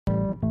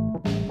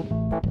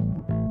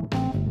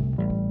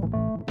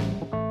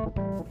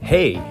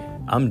Hey,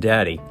 I'm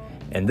Daddy,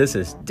 and this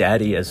is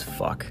Daddy as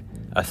Fuck,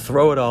 a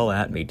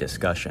throw-it-all-at-me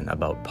discussion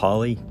about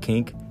poly,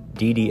 kink,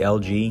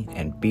 DDLG,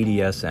 and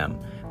BDSM,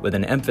 with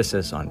an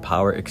emphasis on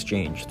power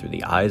exchange through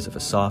the eyes of a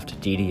soft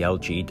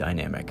DDLG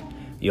dynamic.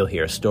 You'll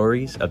hear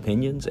stories,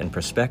 opinions, and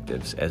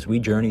perspectives as we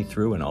journey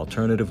through an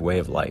alternative way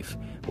of life,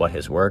 what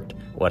has worked,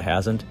 what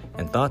hasn't,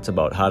 and thoughts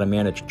about how to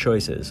manage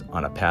choices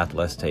on a path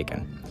less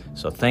taken.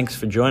 So thanks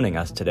for joining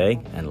us today,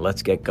 and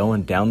let's get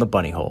going down the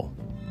bunny hole.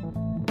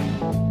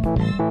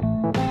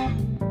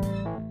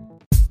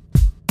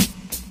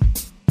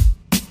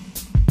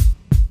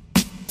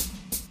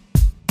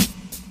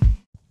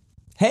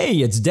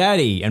 Hey, it's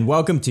Daddy, and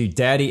welcome to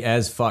Daddy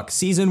as Fuck,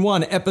 Season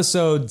 1,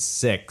 Episode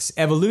 6,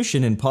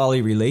 Evolution in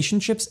Poly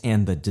Relationships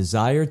and the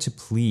Desire to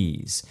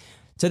Please.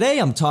 Today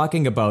I'm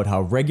talking about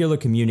how regular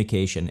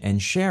communication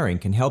and sharing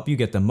can help you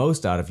get the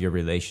most out of your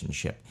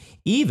relationship,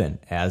 even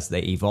as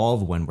they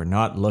evolve when we're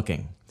not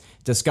looking.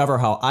 Discover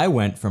how I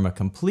went from a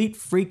complete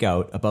freak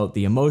out about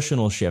the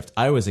emotional shift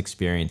I was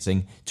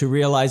experiencing to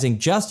realizing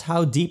just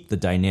how deep the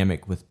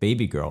dynamic with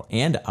Baby Girl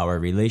and our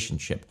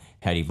relationship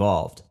had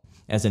evolved.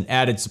 As an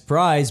added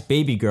surprise,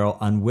 Baby Girl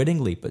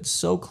unwittingly but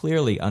so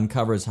clearly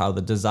uncovers how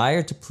the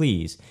desire to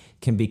please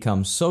can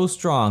become so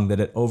strong that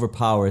it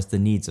overpowers the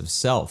needs of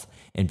self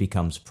and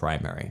becomes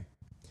primary.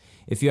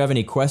 If you have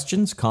any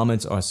questions,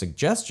 comments, or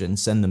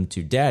suggestions, send them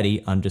to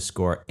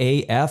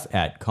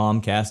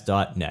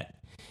daddy_af@comcast.net.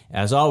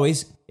 As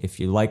always, if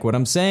you like what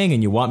I'm saying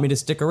and you want me to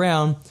stick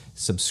around,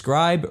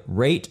 subscribe,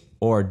 rate,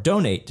 or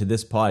donate to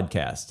this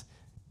podcast.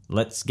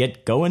 Let's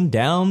get going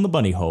down the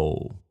bunny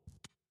hole.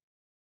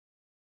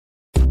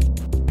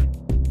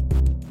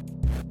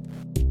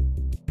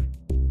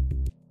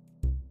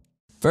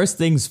 First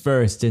things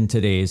first, in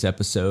today's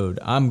episode,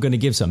 I'm going to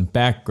give some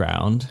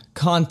background,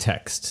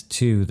 context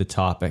to the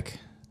topic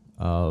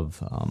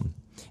of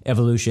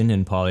evolution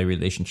in poly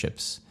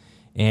relationships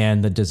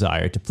and the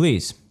desire to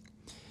please.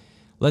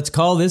 Let's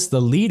call this the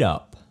lead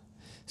up.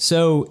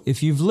 So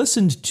if you've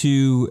listened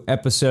to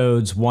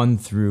episodes 1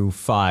 through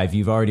 5,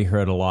 you've already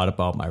heard a lot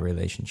about my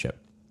relationship.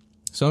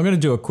 So I'm going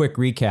to do a quick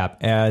recap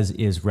as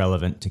is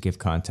relevant to give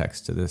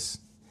context to this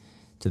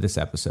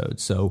episode.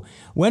 So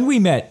when we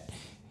met,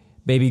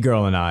 Baby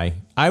Girl and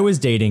I was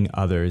dating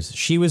others.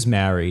 She was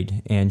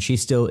married, and she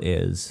still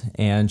is,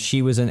 and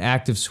she was an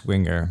active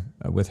swinger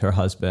with her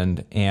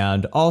husband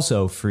and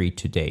also free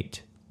to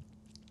date.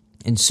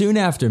 And soon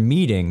after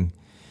meeting,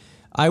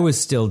 I was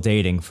still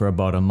dating for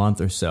about a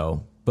month or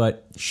so,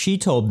 but she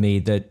told me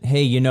that,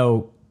 hey,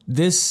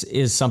 this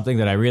is something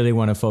that I really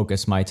want to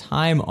focus my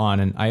time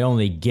on, and I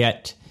only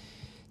get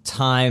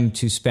time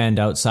to spend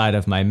outside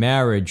of my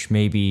marriage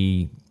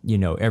maybe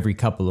every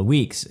couple of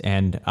weeks,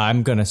 and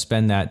I'm going to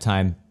spend that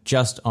time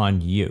just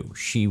on you.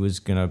 She was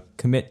going to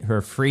commit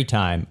her free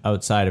time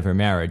outside of her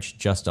marriage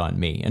just on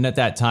me. And at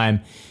that time,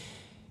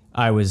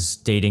 I was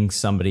dating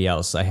somebody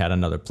else. I had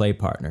another play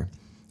partner.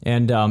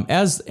 And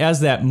as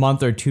that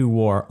month or two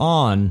wore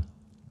on,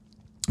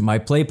 my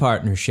play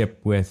partnership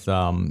with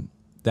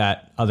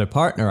that other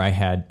partner I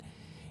had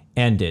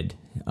ended.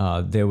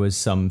 There was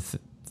some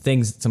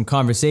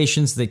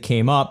conversations that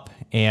came up,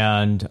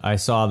 and I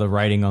saw the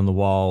writing on the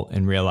wall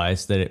and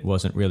realized that it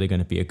wasn't really going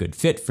to be a good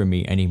fit for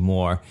me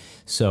anymore.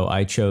 So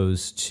I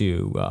chose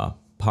to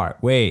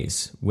part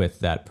ways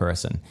with that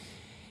person.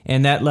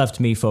 And that left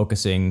me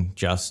focusing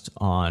just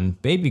on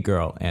Baby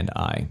Girl and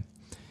I.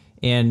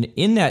 And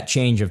in that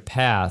change of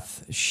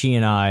path, she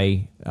and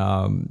I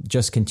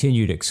just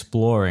continued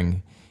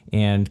exploring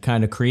and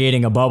kind of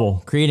creating a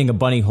bubble, creating a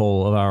bunny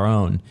hole of our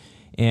own.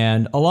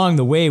 And along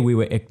the way, we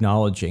were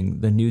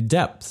acknowledging the new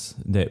depths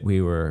that we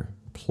were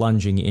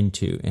plunging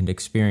into and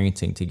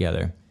experiencing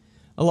together.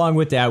 Along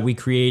with that, we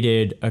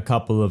created a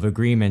couple of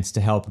agreements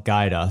to help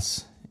guide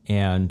us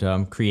and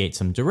create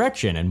some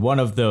direction. And one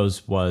of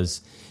those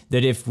was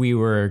that if we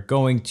were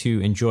going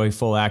to enjoy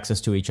full access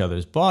to each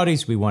other's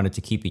bodies, we wanted to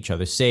keep each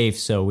other safe,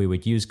 so we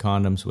would use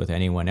condoms with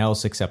anyone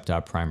else except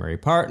our primary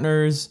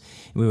partners.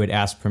 We would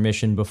ask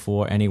permission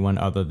before anyone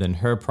other than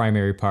her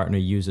primary partner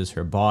uses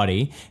her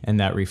body, and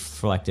that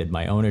reflected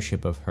my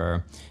ownership of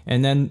her.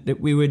 And then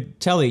we would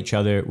tell each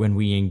other when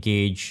we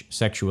engage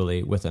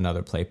sexually with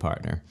another play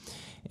partner.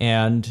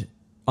 And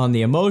on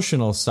the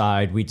emotional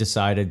side, we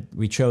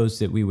chose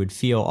that we would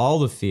feel all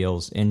the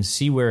feels and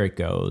see where it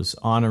goes,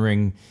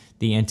 honoring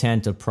the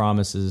intent of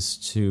promises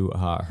to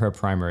her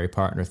primary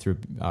partner through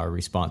our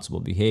responsible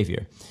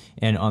behavior.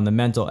 And on the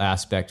mental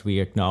aspect, we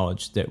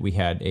acknowledged that we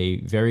had a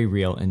very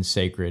real and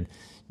sacred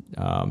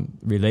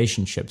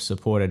relationship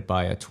supported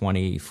by a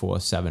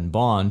 24/7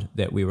 bond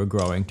that we were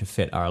growing to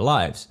fit our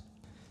lives.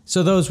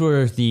 So those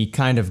were the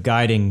kind of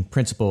guiding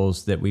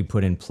principles that we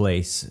put in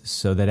place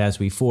so that as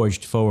we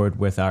forged forward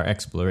with our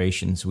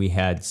explorations, we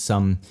had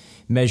some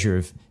measure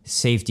of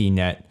safety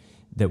net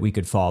that we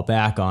could fall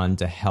back on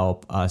to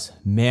help us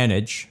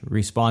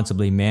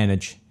responsibly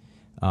manage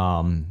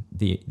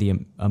the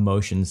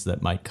emotions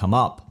that might come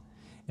up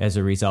as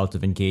a result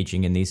of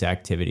engaging in these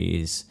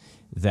activities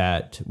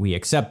that we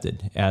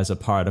accepted as a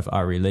part of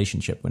our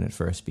relationship when it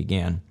first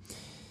began.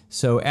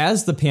 So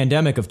as the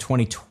pandemic of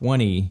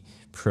 2020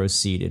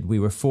 proceeded, we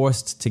were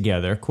forced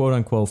together, quote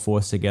unquote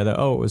forced together.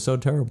 Oh, it was so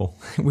terrible.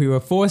 We were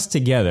forced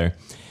together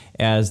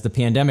as the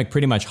pandemic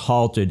pretty much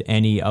halted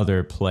any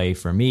other play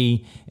for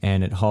me,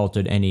 and it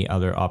halted any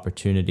other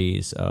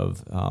opportunities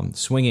of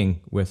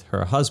swinging with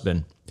her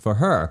husband for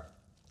her.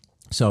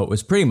 So it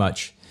was pretty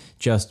much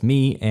just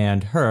me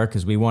and her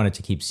because we wanted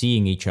to keep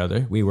seeing each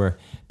other. We were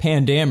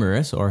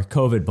pandamorous or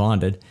COVID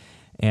bonded.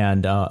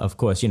 And of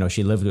course,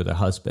 she lived with her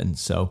husband.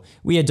 So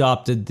we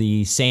adopted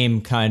the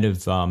same kind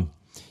of,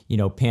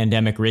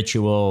 pandemic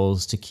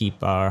rituals to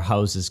keep our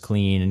houses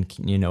clean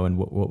and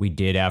what we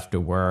did after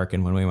work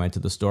and when we went to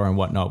the store and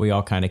whatnot. We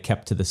all kind of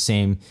kept to the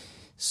same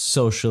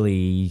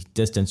socially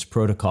distanced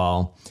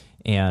protocol,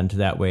 and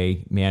that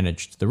way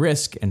managed the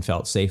risk and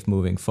felt safe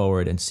moving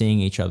forward and seeing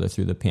each other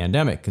through the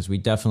pandemic, because we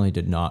definitely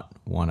did not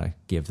want to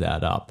give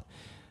that up.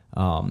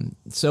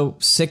 So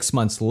 6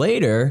 months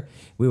later,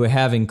 we were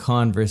having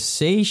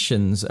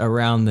conversations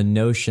around the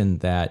notion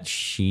that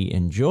she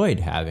enjoyed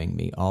having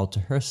me all to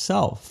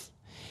herself.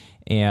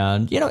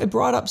 And, it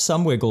brought up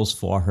some wiggles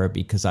for her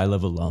because I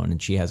live alone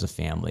and she has a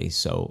family.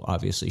 So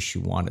obviously she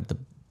wanted the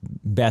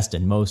best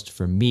and most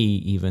for me,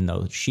 even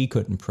though she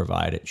couldn't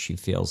provide it. She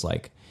feels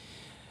like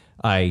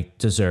I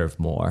deserve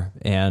more.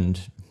 And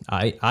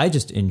I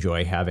just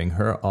enjoy having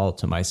her all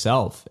to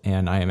myself,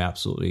 and I am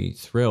absolutely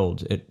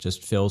thrilled. It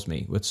just fills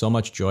me with so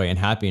much joy and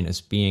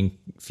happiness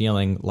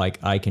feeling like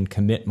I can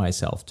commit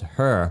myself to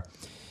her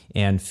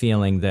and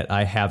feeling that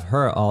I have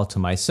her all to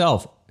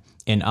myself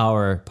in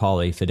our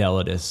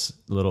polyfidelitous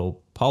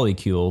little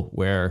polycule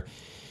where,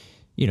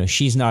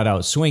 she's not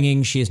out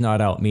swinging, she's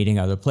not out meeting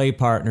other play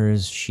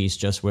partners, she's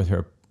just with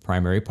her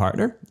primary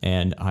partner,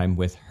 and I'm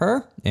with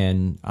her,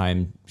 and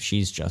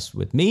she's just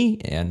with me,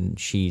 and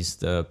she's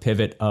the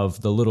pivot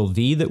of the little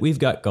V that we've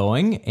got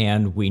going,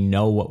 and we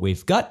know what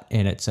we've got,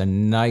 and it's a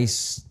nice,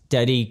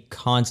 steady,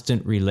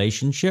 constant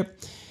relationship.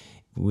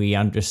 We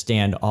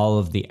understand all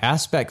of the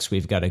aspects.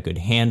 We've got a good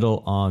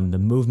handle on the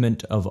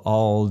movement of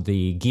all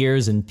the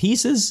gears and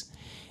pieces,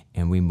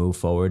 and we move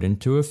forward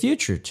into a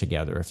future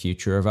together, a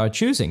future of our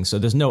choosing. So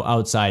there's no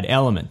outside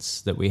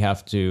elements that we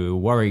have to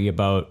worry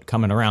about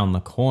coming around the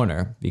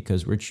corner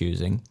because we're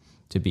choosing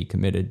to be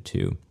committed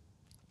to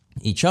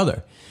each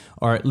other.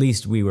 Or at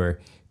least we were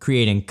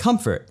creating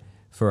comfort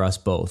for us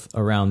both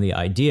around the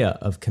idea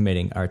of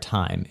committing our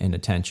time and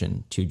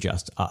attention to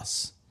just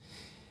us.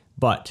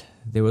 But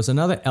there was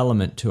another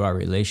element to our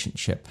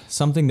relationship,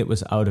 something that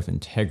was out of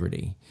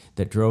integrity,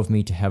 that drove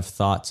me to have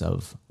thoughts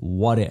of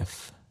what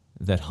if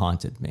that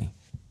haunted me.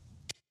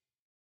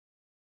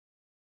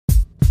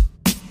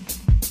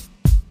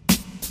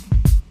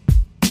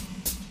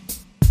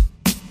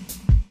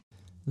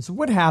 So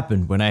what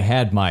happened when I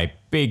had my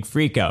big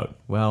freak out?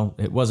 Well,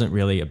 it wasn't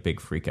really a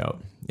big freak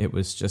out. It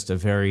was just a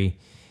very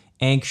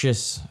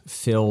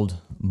anxious-filled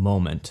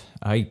moment.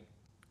 I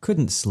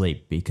couldn't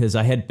sleep because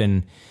I had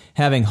been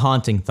having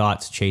haunting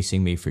thoughts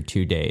chasing me for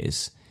 2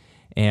 days,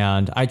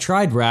 and I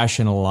tried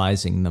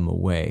rationalizing them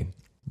away.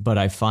 But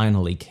I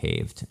finally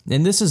caved.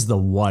 And this is the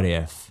what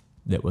if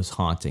that was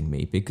haunting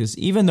me, because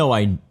even though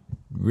I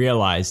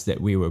realized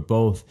that we were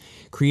both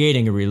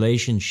creating a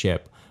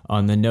relationship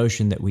on the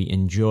notion that we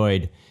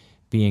enjoyed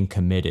being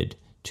committed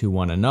to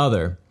one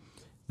another,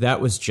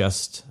 that was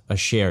just a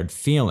shared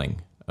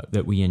feeling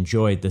that we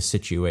enjoyed the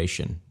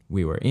situation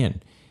we were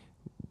in.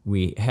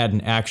 We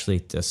hadn't actually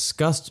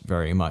discussed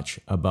very much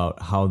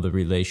about how the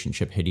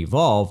relationship had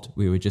evolved.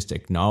 We were just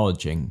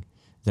acknowledging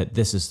that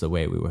this is the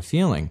way we were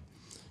feeling.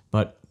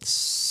 But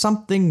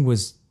something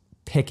was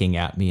picking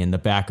at me in the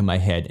back of my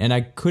head, and I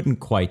couldn't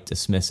quite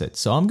dismiss it.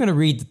 So I'm going to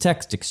read the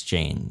text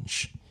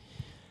exchange.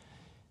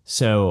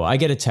 So I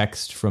get a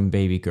text from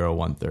baby girl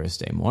one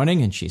Thursday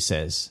morning, and she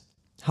says,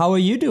 "How are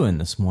you doing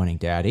this morning,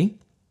 Daddy?"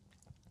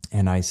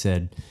 And I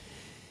said,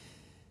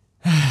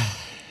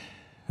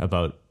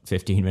 about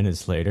 15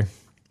 minutes later,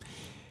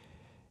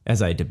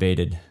 as I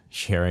debated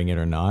sharing it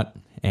or not.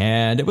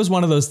 And it was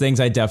one of those things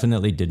I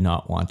definitely did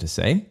not want to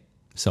say,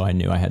 so I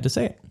knew I had to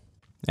say it.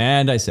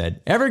 And I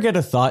said, "Ever get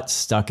a thought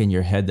stuck in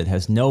your head that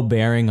has no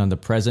bearing on the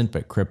present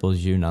but cripples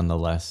you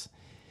nonetheless?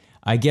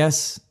 I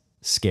guess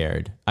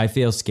scared. I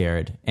feel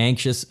scared,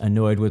 anxious,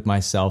 annoyed with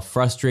myself,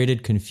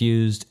 frustrated,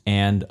 confused,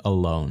 and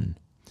alone.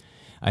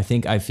 I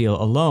think I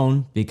feel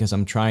alone because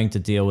I'm trying to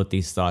deal with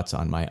these thoughts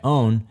on my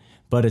own,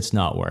 but it's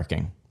not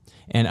working.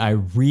 And I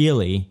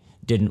really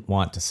didn't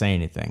want to say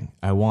anything.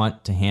 I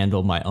want to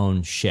handle my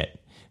own shit.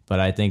 But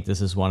I think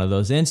this is one of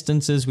those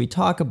instances we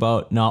talk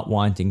about not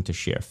wanting to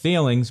share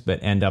feelings,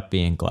 but end up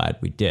being glad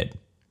we did."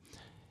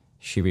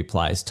 She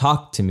replies,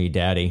 "Talk to me,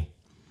 Daddy."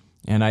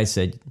 And I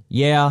said,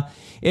 "Yeah,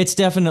 it's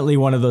definitely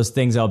one of those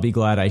things I'll be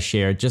glad I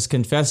shared. Just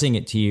confessing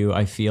it to you,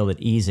 I feel it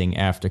easing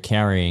after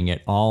carrying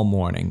it all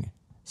morning.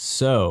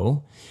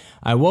 So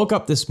I woke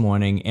up this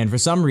morning, and for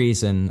some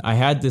reason, I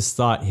had this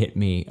thought hit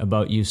me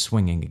about you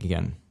swinging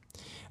again.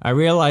 I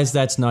realize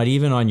that's not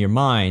even on your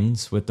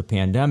minds with the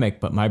pandemic,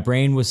 but my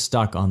brain was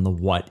stuck on the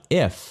what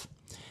if.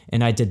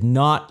 and I did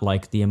not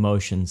like the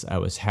emotions I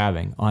was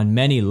having on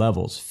many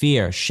levels: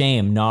 fear,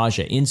 shame,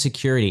 nausea,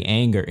 insecurity,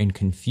 anger, and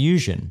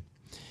confusion.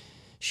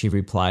 She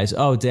replies,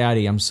 "Oh,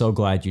 Daddy, I'm so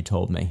glad you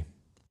told me."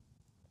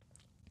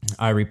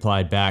 I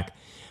replied back,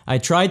 "I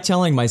tried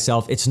telling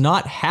myself it's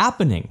not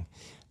happening,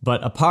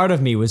 but a part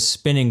of me was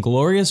spinning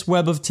glorious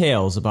web of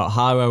tales about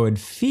how I would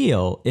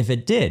feel if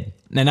it did,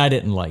 and I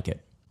didn't like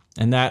it.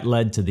 And that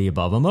led to the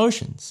above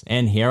emotions.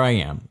 And here I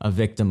am, a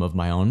victim of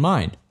my own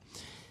mind."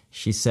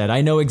 She said,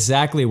 "I know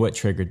exactly what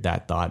triggered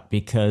that thought,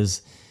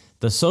 because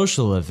the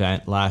social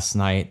event last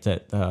night,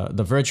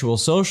 the virtual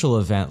social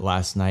event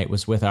last night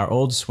was with our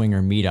old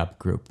swinger meetup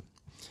group."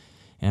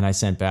 And I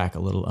sent back a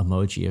little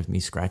emoji of me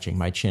scratching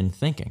my chin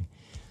thinking.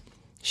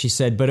 She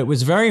said, "But it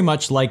was very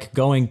much like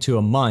going to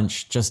a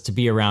munch just to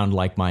be around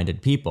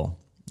like-minded people."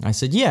 I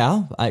said,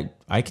 "Yeah,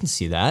 I can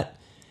see that."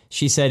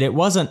 She said, "It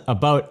wasn't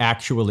about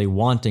actually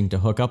wanting to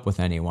hook up with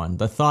anyone.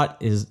 The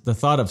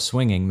thought of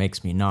swinging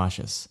makes me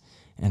nauseous."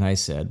 And I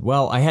said,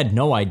 "Well, I had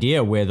no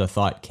idea where the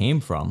thought came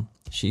from."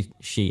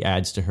 She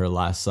adds to her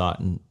last thought,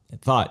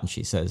 and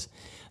she says,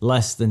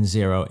 "Less than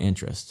zero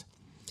interest."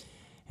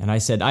 And I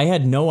said, "I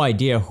had no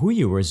idea who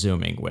you were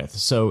Zooming with,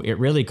 so it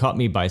really caught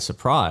me by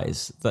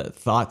surprise, the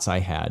thoughts I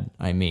had,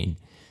 I mean.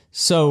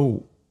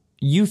 So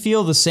you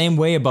feel the same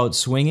way about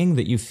swinging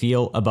that you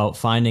feel about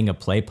finding a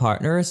play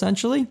partner,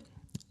 essentially?"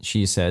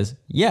 She says,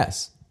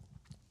 "Yes."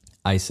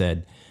 I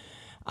said,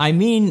 "I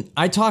mean,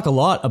 I talk a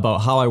lot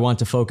about how I want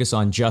to focus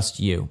on just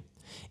you.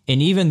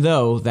 And even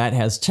though that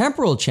has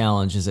temporal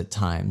challenges at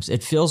times,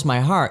 it fills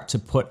my heart to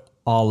put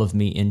all of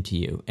me into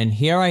you. And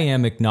here I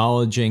am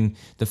acknowledging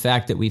the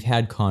fact that we've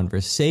had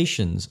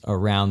conversations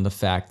around the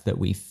fact that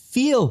we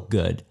feel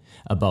good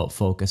about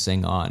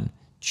focusing on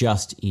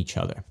just each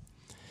other."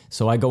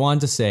 So I go on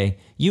to say,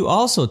 "You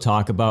also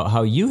talk about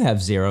how you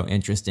have zero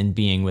interest in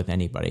being with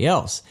anybody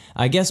else.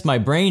 I guess my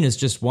brain is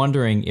just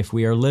wondering if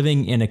we are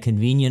living in a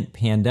convenient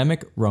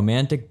pandemic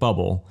romantic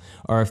bubble,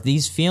 or if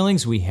these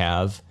feelings we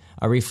have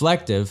are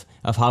reflective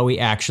of how we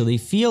actually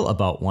feel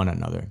about one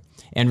another,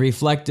 and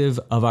reflective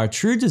of our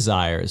true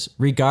desires,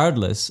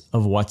 regardless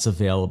of what's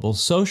available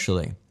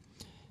socially."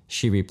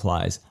 She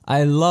replies,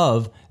 "I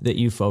love that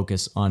you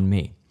focus on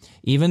me.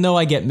 Even though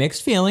I get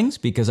mixed feelings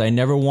because I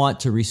never want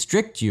to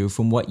restrict you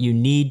from what you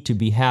need to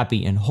be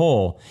happy and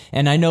whole,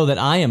 and I know that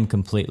I am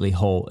completely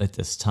whole at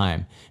this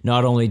time.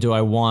 Not only do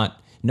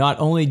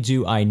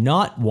I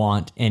not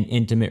want an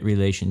intimate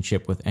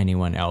relationship with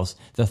anyone else,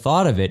 the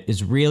thought of it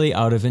is really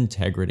out of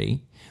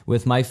integrity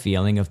with my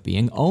feeling of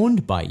being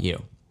owned by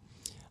you."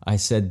 I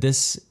said,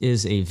 "This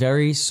is a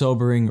very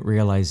sobering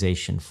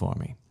realization for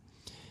me."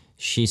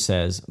 She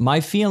says, "My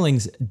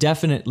feelings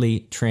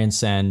definitely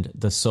transcend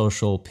the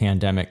social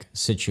pandemic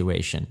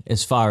situation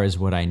as far as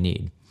what I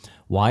need."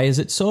 "Why is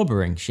it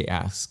sobering?" she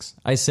asks.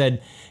 I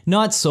said,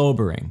 "Not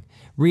sobering,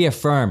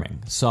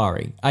 reaffirming,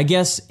 sorry. I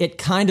guess it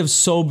kind of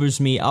sobers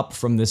me up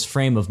from this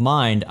frame of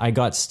mind I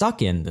got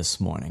stuck in this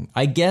morning.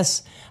 I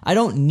guess I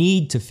don't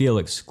need to feel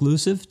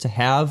exclusive to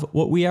have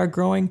what we are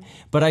growing,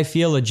 but I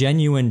feel a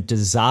genuine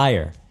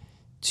desire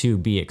to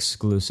be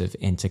exclusive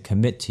and to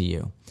commit to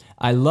you.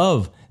 I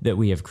love that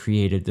we have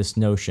created this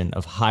notion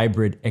of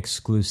hybrid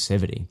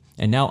exclusivity."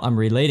 And now I'm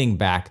relating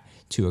back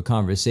to a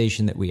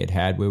conversation that we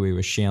had where we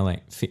were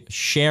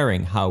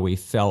sharing how we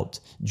felt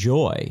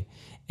joy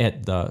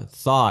at the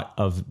thought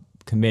of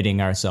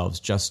committing ourselves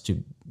just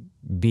to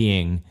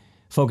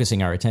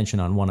focusing our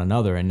attention on one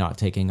another and not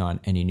taking on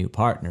any new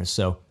partners.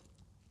 So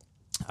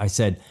I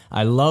said,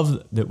 "I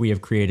love that we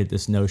have created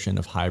this notion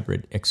of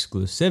hybrid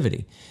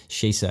exclusivity."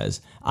 She says,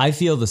 "I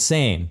feel the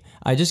same.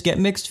 I just get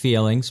mixed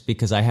feelings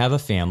because I have a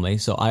family,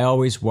 so I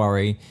always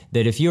worry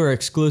that if you are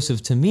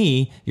exclusive to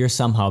me, you're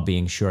somehow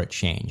being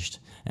shortchanged.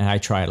 And I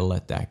try to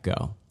let that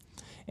go.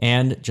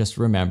 And just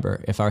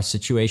remember, if our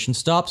situation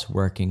stops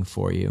working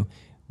for you,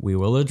 we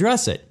will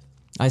address it."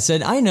 I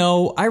said, "I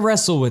know, I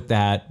wrestle with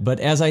that,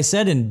 but as I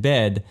said in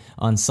bed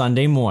on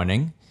Sunday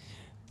morning,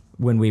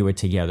 when we were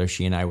together,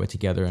 she and I were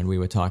together and we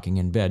were talking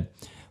in bed,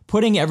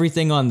 putting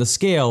everything on the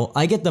scale,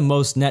 I get the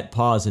most net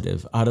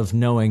positive out of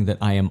knowing that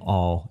I am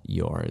all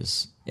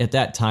yours." At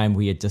that time,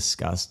 we had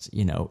discussed,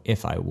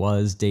 if I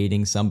was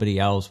dating somebody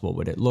else, what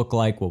would it look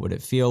like? What would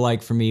it feel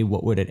like for me?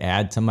 What would it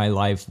add to my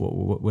life?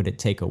 What would it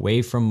take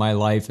away from my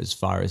life as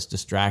far as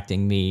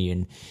distracting me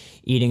and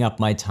eating up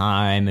my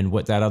time, and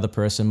what that other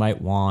person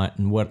might want,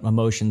 and what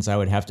emotions I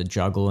would have to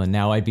juggle? And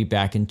now I'd be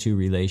back in 2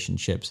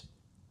 relationships.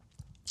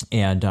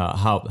 And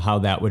how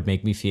that would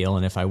make me feel,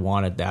 and if I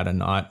wanted that or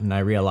not. And I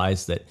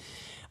realized that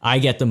I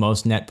get the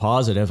most net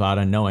positive out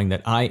of knowing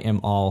that I am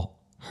all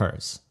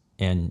hers,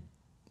 and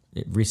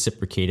it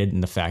reciprocated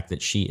in the fact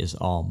that she is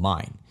all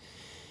mine.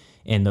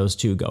 And those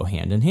two go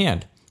hand in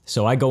hand.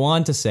 So I go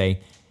on to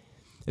say,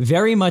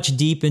 very much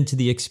deep into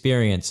the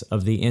experience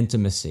of the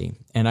intimacy.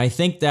 And I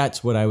think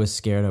that's what I was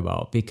scared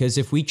about, because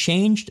if we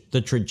changed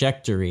the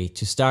trajectory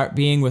to start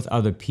being with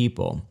other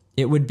people,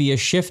 It would be a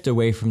shift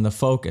away from the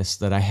focus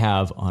that I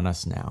have on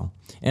us now.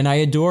 And I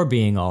adore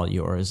being all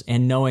yours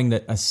and knowing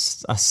that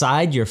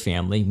aside your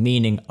family,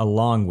 meaning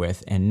along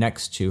with and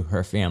next to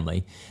her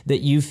family,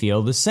 that you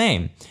feel the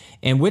same.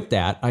 And with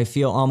that, I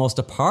feel almost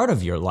a part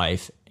of your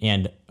life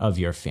and of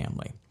your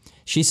family.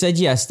 She said,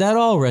 yes, that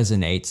all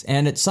resonates,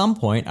 and at some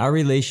point, our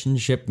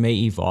relationship may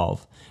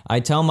evolve. I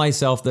tell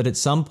myself that at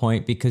some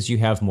point, because you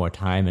have more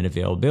time and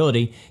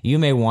availability, you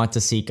may want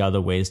to seek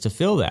other ways to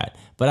fill that,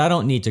 but I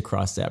don't need to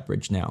cross that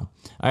bridge now.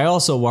 I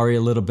also worry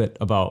a little bit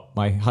about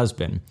my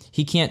husband.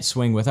 He can't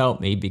swing without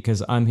me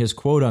because I'm his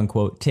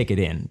quote-unquote ticket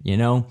in, you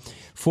know?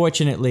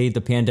 Fortunately, the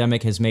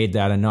pandemic has made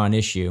that a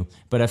non-issue,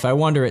 but if I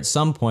wonder at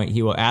some point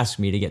he will ask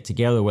me to get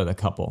together with a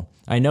couple.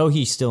 I know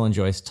he still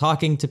enjoys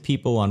talking to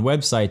people on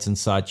websites and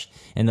such,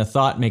 and the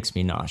thought makes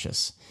me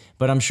nauseous.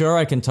 But I'm sure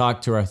I can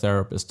talk to our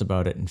therapist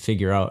about it and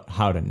figure out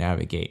how to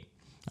navigate.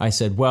 I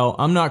said, well,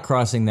 I'm not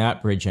crossing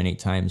that bridge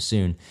anytime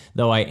soon,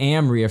 though I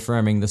am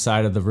reaffirming the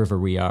side of the river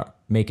we are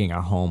making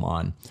our home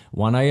on.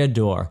 One I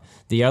adore.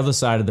 The other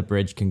side of the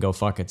bridge can go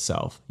fuck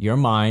itself. You're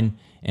mine,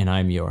 and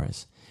I'm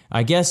yours.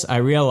 I guess I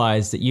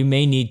realize that you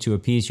may need to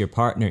appease your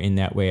partner in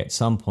that way at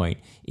some point,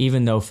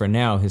 even though for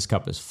now his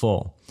cup is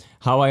full.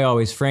 How I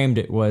always framed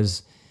it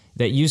was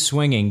that you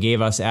swinging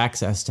gave us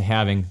access to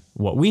having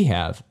what we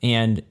have,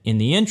 and in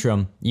the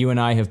interim, you and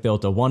I have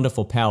built a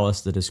wonderful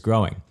palace that is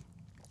growing.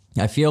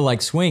 I feel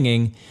like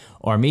swinging,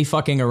 or me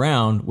fucking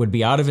around, would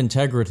be out of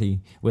integrity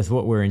with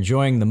what we're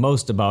enjoying the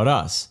most about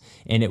us,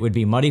 and it would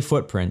be muddy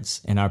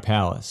footprints in our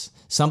palace.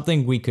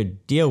 Something we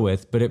could deal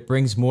with, but it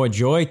brings more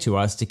joy to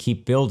us to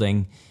keep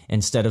building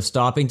instead of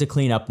stopping to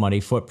clean up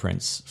muddy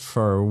footprints.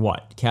 For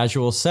what?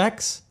 Casual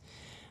sex?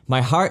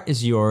 My heart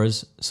is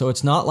yours, so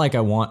it's not like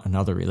I want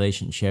another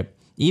relationship.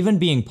 Even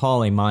being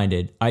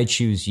poly-minded, I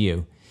choose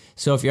you.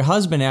 So if your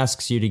husband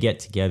asks you to get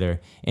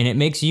together, and it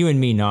makes you and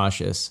me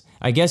nauseous,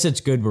 I guess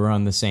it's good we're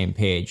on the same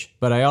page,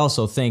 but I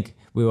also think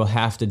we will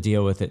have to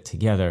deal with it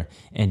together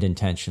and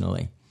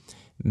intentionally.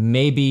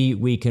 Maybe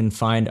we can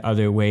find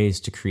other ways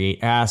to create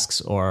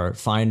asks or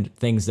find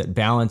things that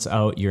balance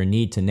out your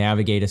need to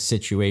navigate a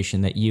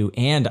situation that you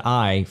and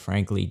I,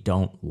 frankly,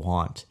 don't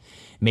want.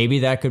 Maybe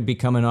that could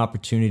become an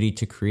opportunity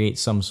to create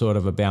some sort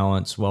of a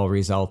balance while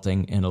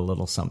resulting in a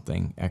little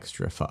something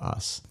extra for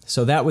us.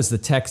 So that was the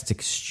text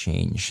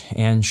exchange.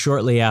 And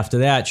shortly after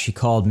that, she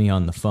called me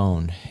on the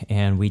phone.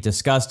 And we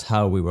discussed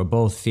how we were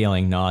both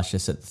feeling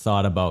nauseous at the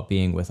thought about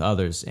being with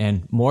others,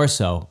 and more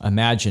so,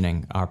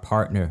 imagining our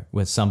partner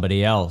with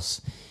somebody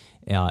else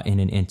in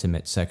an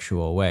intimate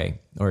sexual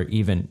way, or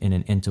even in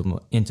an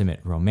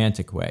intimate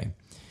romantic way.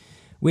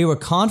 We were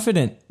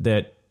confident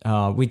that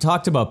we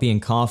talked about being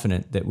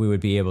confident that we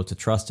would be able to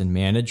trust and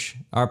manage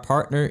our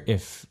partner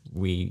if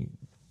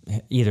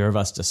either of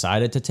us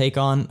decided to take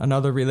on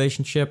another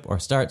relationship or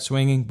start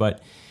swinging.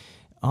 But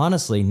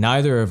honestly,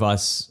 neither of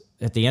us,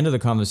 at the end of the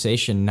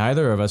conversation,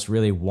 neither of us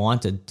really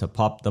wanted to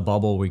pop the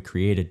bubble we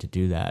created to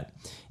do that.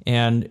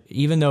 And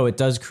even though it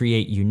does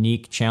create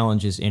unique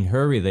challenges in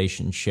her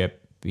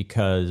relationship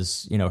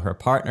because, you know, her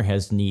partner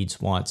has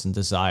needs, wants, and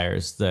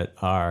desires that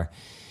are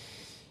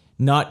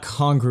not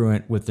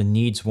congruent with the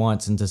needs,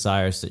 wants, and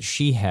desires that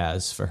she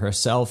has for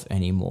herself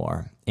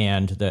anymore,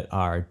 and that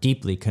are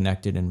deeply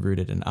connected and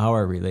rooted in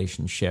our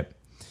relationship,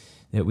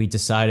 that we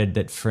decided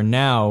that for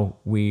now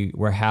we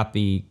were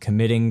happy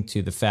committing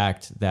to the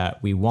fact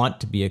that we want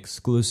to be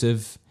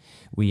exclusive.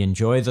 We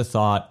enjoy the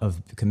thought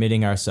of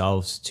committing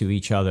ourselves to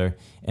each other,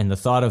 and the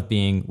thought of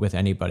being with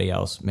anybody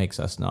else makes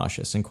us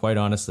nauseous. And quite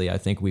honestly, I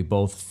think we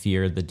both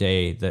fear the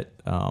day that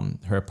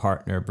her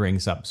partner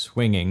brings up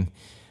swinging.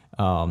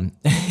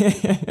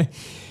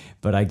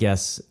 But I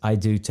guess I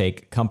do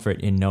take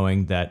comfort in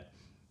knowing that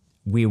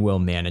we will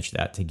manage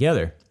that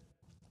together.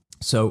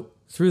 So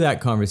through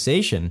that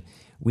conversation,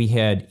 we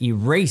had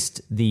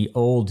erased the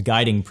old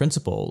guiding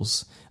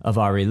principles of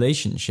our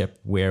relationship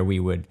where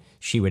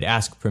she would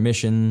ask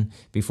permission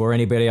before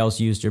anybody else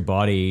used her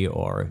body,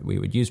 or we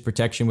would use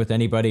protection with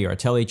anybody or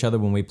tell each other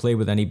when we played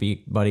with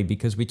anybody,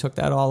 because we took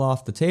that all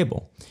off the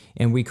table.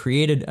 And we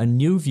created a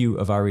new view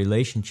of our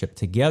relationship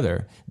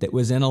together that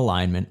was in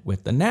alignment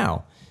with the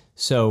now.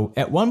 So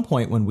at one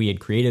point when we had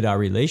created our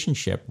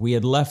relationship, we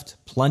had left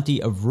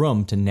plenty of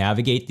room to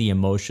navigate the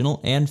emotional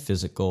and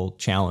physical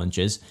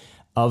challenges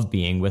of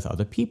being with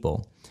other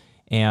people.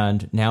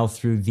 And now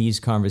through these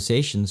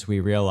conversations, we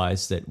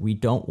realize that we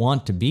don't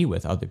want to be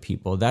with other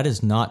people. That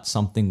is not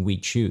something we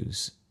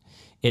choose.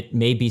 It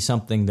may be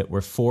something that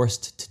we're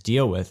forced to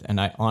deal with,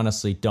 and I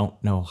honestly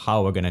don't know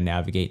how we're going to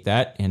navigate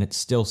that, and it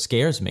still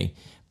scares me.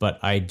 But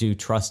I do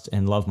trust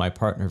and love my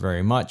partner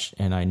very much,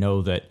 and I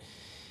know that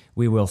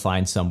we will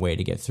find some way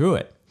to get through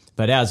it.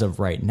 But as of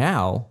right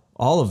now,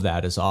 all of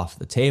that is off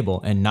the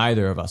table, and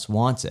neither of us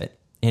wants it.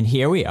 And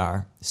here we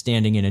are,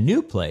 standing in a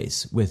new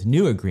place with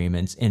new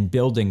agreements and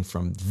building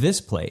from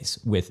this place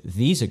with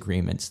these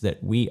agreements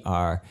that we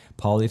are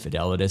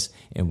polyfidelitous,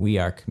 and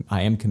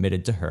I am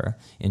committed to her,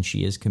 and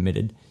she is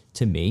committed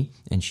to me,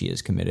 and she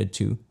is committed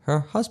to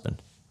her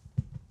husband.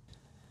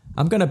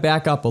 I'm going to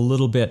back up a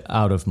little bit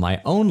out of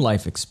my own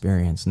life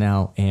experience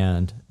now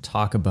and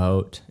talk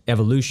about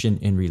evolution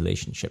in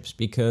relationships,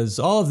 because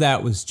all of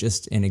that was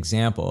just an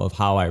example of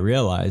how I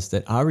realized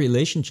that our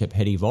relationship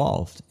had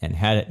evolved. And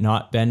had it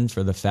not been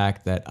for the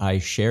fact that I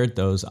shared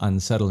those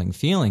unsettling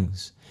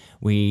feelings,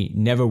 we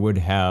never would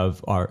have,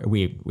 or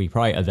we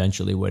probably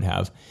eventually would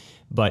have,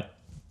 but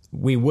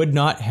we would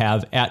not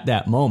have at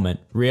that moment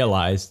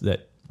realized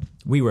that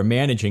we were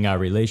managing our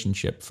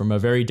relationship from a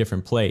very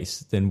different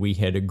place than we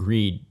had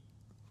agreed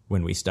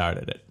when we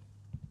started it.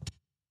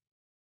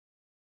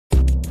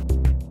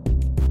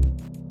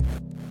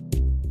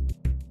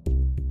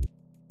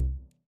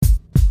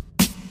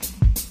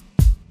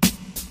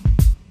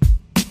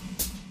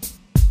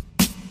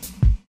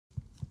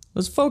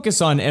 Let's focus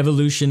on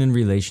evolution in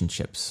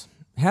relationships.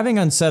 Having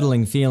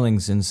unsettling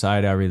feelings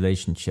inside our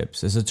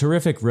relationships is a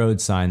terrific road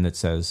sign that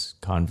says,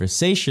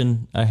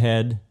 conversation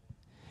ahead.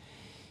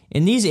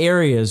 In these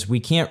areas, we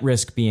can't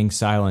risk being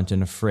silent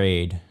and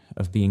afraid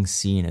of being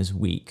seen as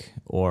weak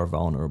or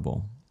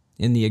vulnerable.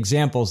 In the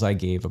examples I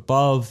gave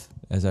above,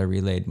 as I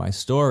relayed my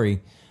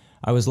story,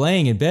 I was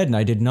laying in bed and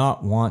I did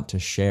not want to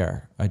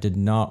share. But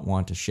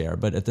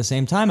at the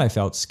same time, I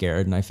felt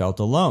scared and I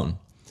felt alone.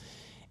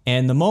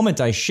 And the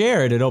moment I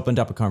shared, it opened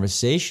up a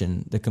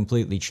conversation that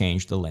completely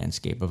changed the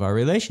landscape of our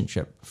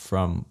relationship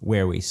from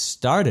where we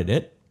started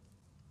it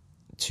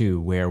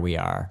to where we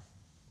are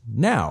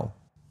now,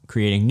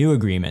 creating new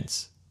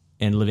agreements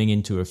and living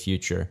into a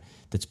future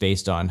that's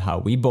based on how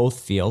we both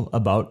feel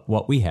about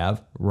what we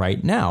have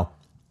right now.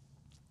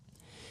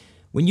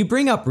 When you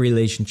bring up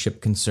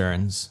relationship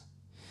concerns,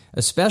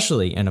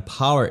 especially in a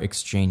power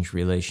exchange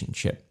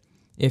relationship,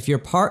 if your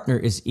partner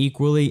is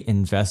equally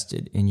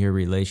invested in your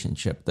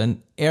relationship,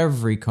 then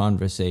every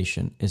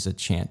conversation is a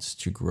chance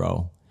to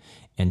grow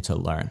and to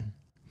learn.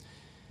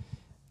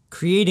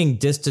 Creating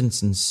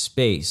distance and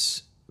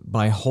space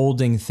by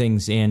holding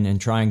things in and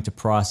trying to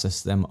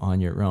process them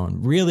on your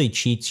own really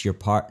cheats your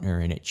partner,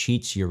 and it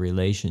cheats your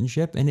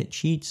relationship, and it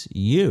cheats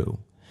you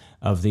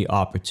of the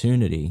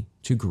opportunity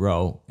to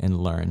grow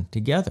and learn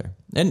together.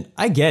 And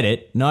I get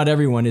it, not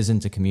everyone is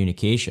into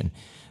communication.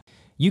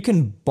 You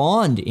can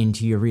bond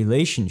into your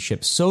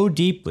relationship so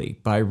deeply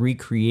by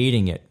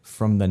recreating it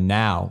from the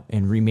now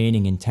and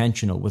remaining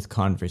intentional with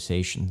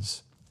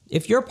conversations.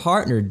 If your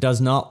partner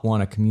does not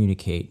want to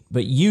communicate,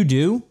 but you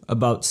do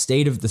about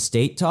state of the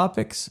state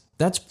topics,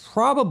 that's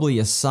probably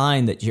a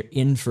sign that you're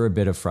in for a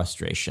bit of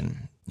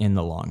frustration in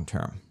the long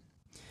term.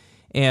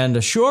 And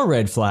a sure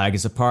red flag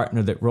is a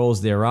partner that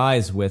rolls their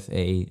eyes with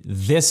a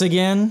 "this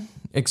again"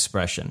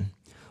 expression,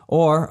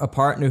 or a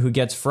partner who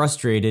gets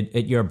frustrated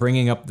at your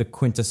bringing up the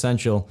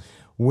quintessential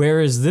 "where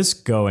is this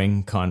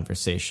going"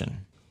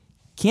 conversation.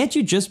 Can't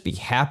you just be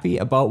happy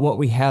about what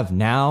we have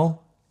now?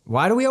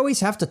 Why do we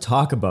always have to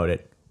talk about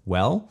it?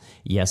 Well,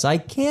 yes, I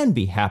can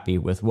be happy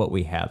with what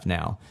we have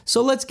now.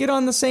 So let's get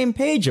on the same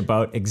page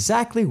about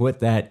exactly what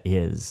that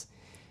is.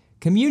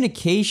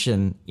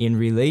 Communication in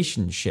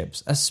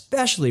relationships,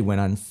 especially when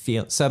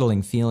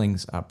unsettling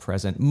feelings are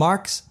present,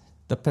 marks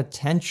the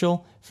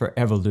potential for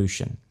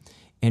evolution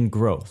and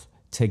growth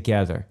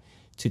together,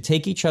 to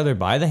take each other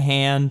by the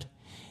hand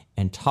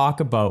and talk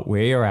about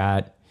where you're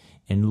at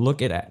and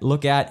look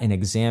at and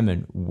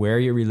examine where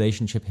your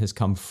relationship has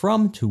come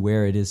from to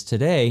where it is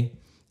today,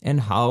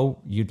 and how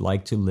you'd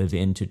like to live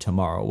into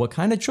tomorrow. What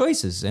kind of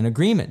choices and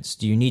agreements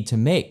do you need to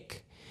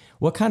make?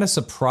 What kind of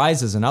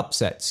surprises and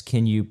upsets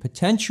can you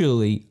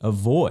potentially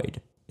avoid,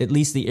 at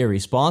least the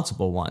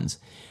irresponsible ones,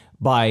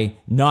 by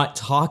not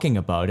talking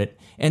about it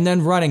and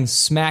then running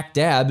smack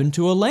dab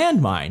into a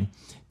landmine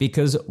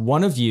because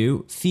one of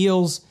you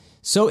feels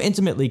so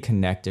intimately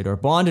connected or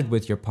bonded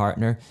with your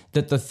partner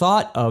that the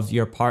thought of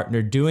your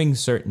partner doing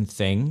certain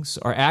things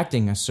or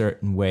acting a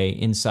certain way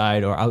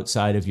inside or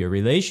outside of your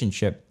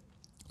relationship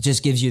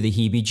just gives you the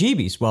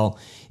heebie-jeebies. Well,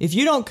 if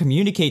you don't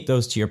communicate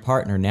those to your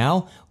partner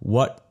now,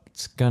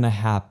 what's going to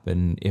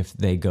happen if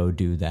they go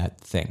do that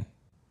thing?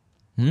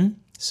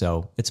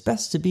 So it's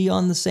best to be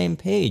on the same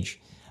page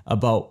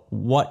about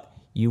what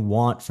you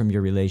want from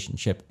your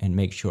relationship and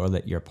make sure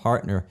that your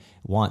partner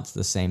wants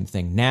the same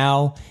thing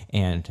now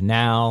and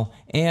now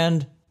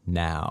and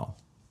now.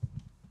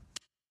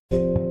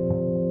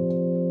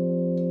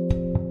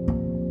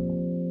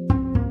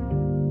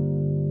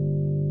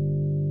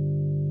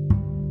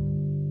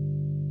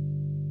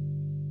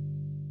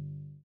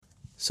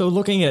 So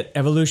looking at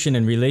evolution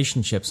in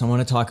relationships, I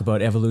want to talk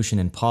about evolution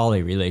in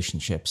poly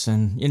relationships.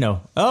 And, isn't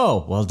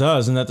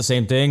that the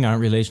same thing? Aren't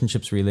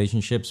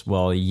relationships?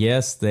 Well,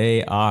 yes,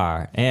 they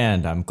are.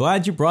 And I'm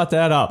glad you brought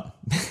that up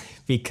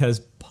because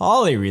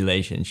poly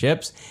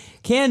relationships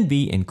can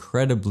be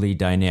incredibly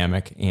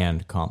dynamic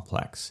and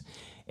complex.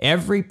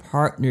 Every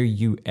partner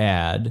you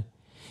add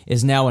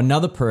is now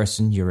another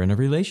person you're in a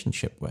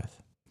relationship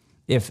with.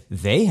 If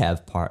they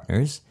have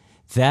partners,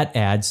 that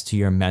adds to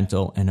your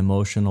mental and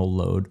emotional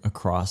load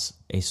across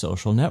a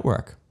social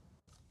network.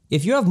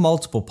 If you have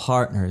multiple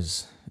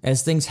partners,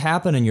 as things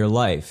happen in your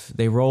life,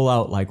 they roll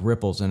out like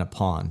ripples in a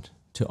pond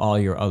to all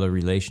your other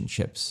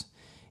relationships.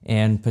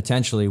 and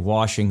potentially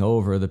washing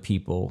over the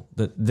people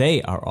that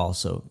they are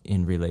also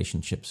in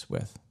relationships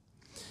with.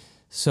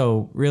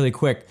 So really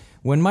quick,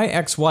 when my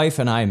ex-wife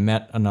and I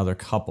met another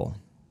couple,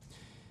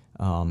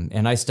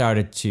 and I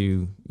started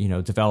to,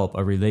 develop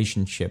a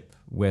relationship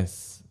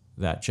with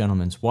that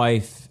gentleman's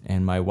wife,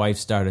 and my wife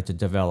started to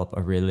develop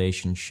a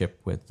relationship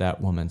with that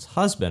woman's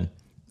husband.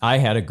 I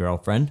had a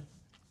girlfriend.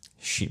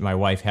 My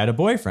wife had a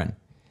boyfriend.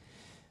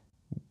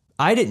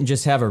 I didn't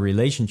just have a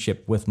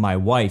relationship with my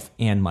wife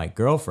and my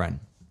girlfriend.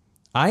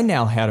 I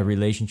now had a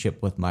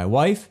relationship with my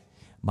wife,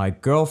 my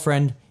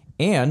girlfriend,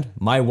 and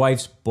my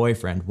wife's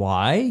boyfriend.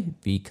 Why?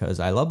 Because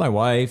I love my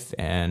wife,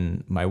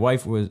 and my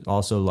wife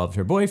also loved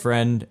her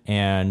boyfriend,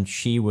 and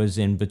she was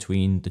in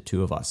between the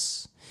two of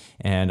us.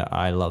 And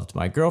I loved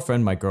my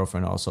girlfriend. My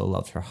girlfriend also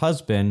loved her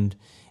husband,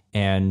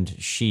 and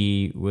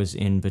she was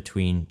in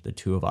between the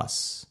two of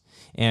us.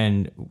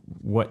 And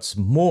what's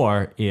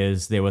more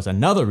is there was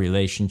another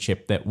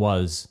relationship that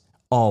was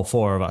all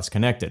four of us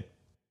connected.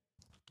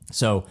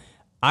 So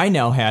I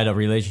now had a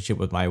relationship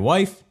with my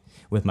wife,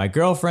 with my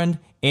girlfriend,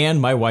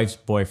 and my wife's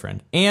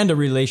boyfriend, and a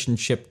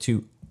relationship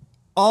to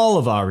all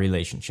of our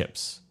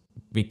relationships.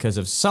 Because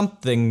if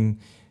something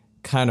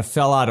kind of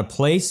fell out of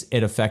place,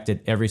 it affected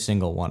every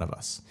single one of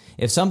us.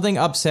 If something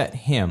upset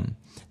him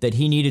that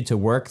he needed to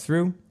work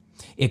through,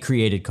 it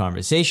created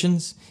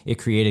conversations, it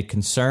created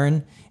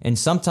concern, and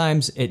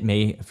sometimes it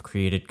may have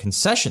created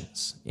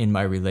concessions in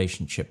my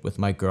relationship with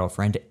my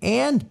girlfriend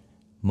and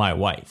my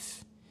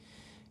wife.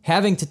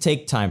 Having to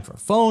take time for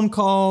phone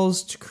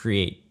calls to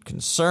create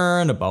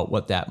concern about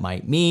what that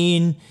might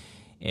mean,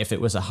 if it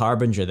was a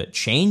harbinger that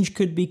change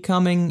could be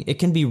coming, it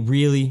can be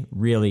really,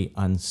 really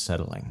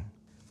unsettling.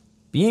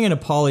 Being in a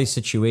poly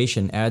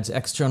situation adds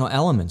external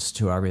elements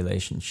to our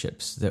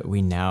relationships that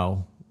we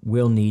now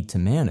will need to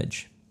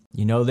manage.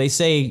 They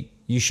say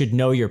you should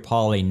know your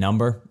poly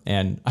number,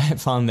 and I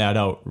found that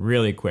out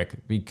really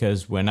quick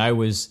because when I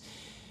was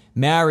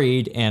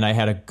married and I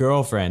had a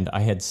girlfriend,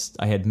 I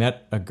had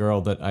met a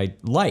girl that I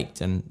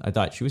liked, and I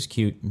thought she was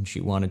cute and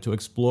she wanted to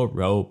explore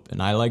rope,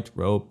 and I liked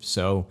rope.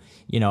 So,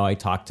 I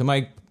talked to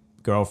my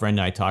girlfriend,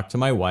 and I talked to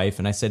my wife,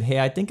 and I said, hey,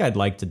 I think I'd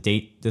like to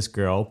date this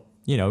girl,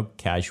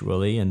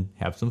 casually and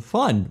have some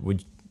fun.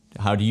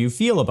 How do you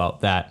feel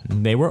about that?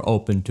 And they were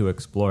open to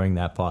exploring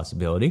that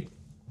possibility,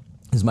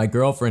 because my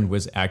girlfriend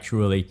was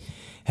actually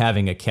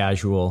having a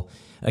casual,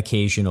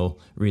 occasional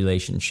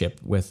relationship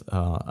with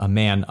a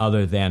man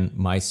other than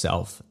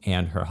myself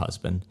and her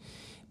husband.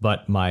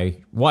 But my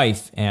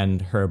wife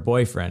and her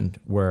boyfriend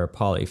were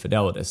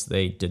polyfidelitous.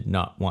 They did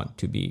not want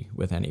to be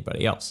with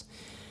anybody else.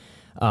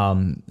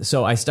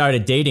 So I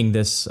started dating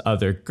this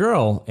other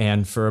girl,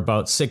 and for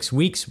about 6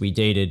 weeks we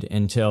dated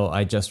until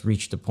I just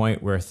reached a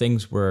point where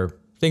things were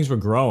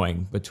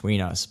growing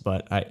between us,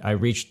 but I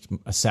reached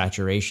a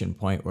saturation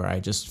point where I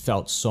just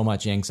felt so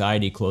much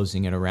anxiety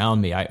closing in around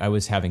me. I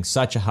was having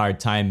such a hard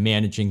time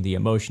managing the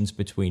emotions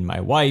between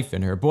my wife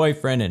and her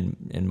boyfriend,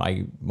 and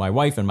my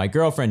wife and my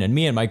girlfriend, and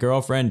me and my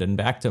girlfriend, and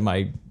back to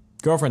my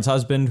girlfriend's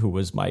husband, who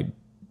was my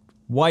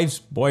wife's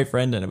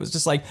boyfriend. And it was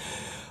just like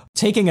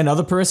taking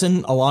another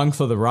person along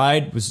for the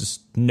ride was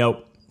just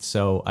nope.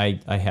 So I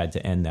had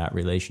to end that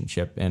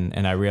relationship,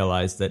 and I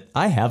realized that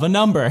I have a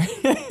number.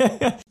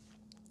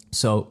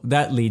 So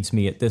that leads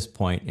me at this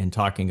point in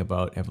talking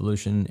about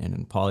evolution and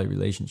in poly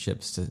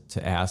relationships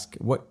to ask,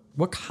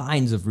 what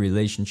kinds of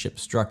relationship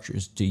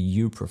structures do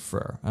you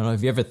prefer? I don't know,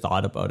 have you ever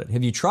thought about it?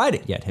 Have you tried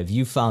it yet? Have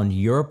you found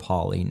your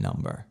poly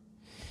number?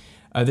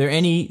 Are there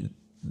any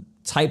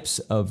types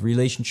of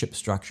relationship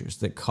structures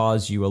that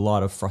cause you a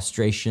lot of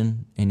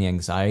frustration and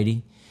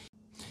anxiety?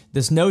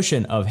 This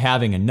notion of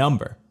having a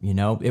number,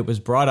 it was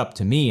brought up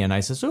to me, and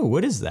I said, oh,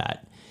 what is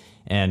that?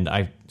 And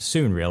I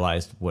soon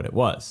realized what it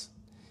was.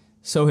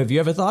 So have you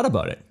ever thought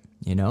about it?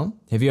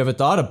 Have you ever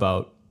thought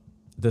about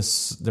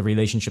the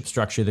relationship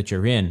structure that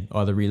you're in,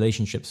 or the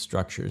relationship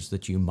structures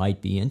that you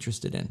might be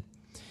interested in?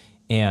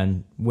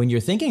 And when you're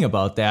thinking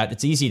about that,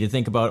 it's easy to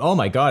think about, oh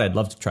my God, I'd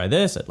love to try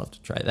this, I'd love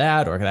to try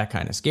that, or that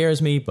kind of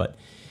scares me. But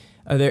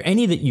are there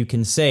any that you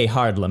can say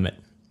hard limit?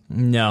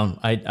 No,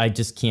 I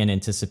just can't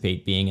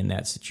anticipate being in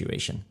that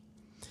situation.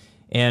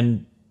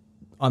 And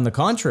on the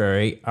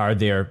contrary, are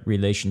there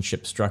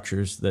relationship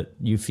structures that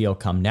you feel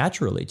come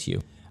naturally to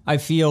you? I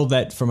feel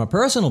that from a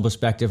personal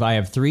perspective, I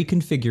have 3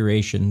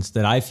 configurations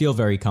that I feel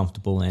very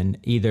comfortable in.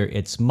 Either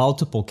it's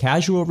multiple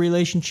casual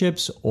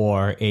relationships,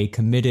 or a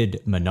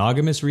committed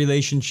monogamous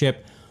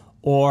relationship,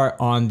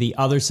 or on the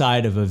other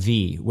side of a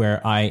V, where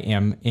I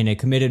am in a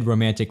committed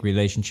romantic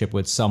relationship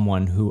with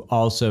someone who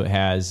also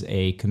has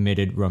a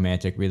committed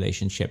romantic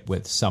relationship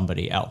with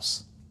somebody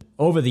else.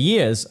 Over the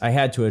years, I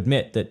had to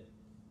admit that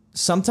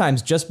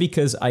sometimes just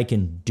because I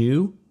can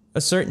do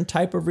a certain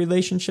type of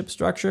relationship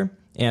structure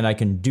and I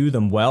can do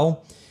them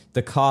well,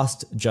 the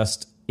cost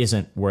just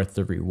isn't worth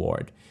the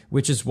reward,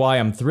 which is why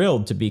I'm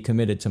thrilled to be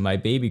committed to my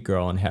baby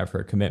girl and have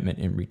her commitment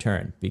in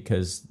return,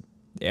 because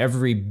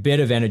every bit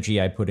of energy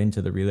I put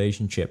into the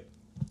relationship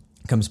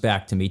comes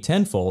back to me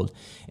tenfold,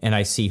 and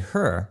I see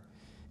her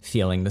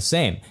feeling the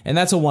same. And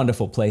that's a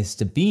wonderful place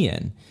to be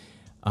in.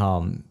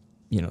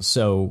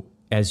 So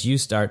as you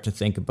start to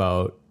think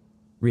about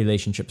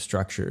relationship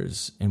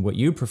structures and what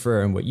you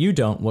prefer and what you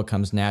don't, what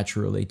comes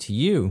naturally to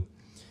you,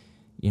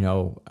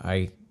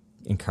 I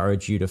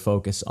encourage you to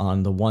focus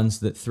on the ones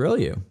that thrill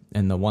you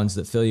and the ones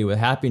that fill you with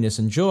happiness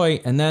and joy,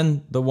 and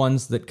then the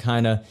ones that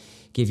kind of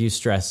give you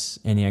stress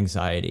and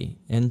anxiety.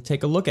 And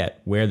take a look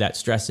at where that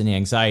stress and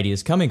anxiety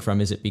is coming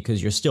from. Is it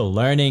because you're still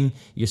learning,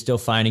 you're still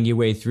finding your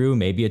way through?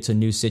 Maybe it's a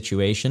new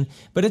situation,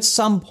 but at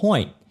some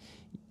point,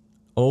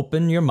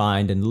 open your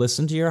mind and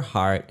listen to your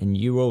heart, and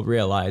you will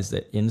realize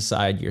that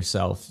inside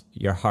yourself,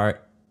 your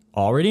heart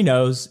already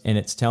knows, and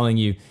it's telling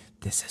you,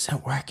 this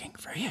isn't working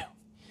for you.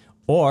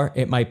 Or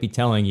it might be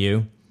telling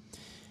you,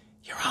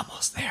 you're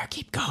almost there,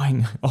 keep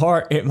going.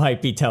 Or it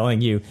might be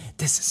telling you,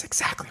 this is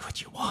exactly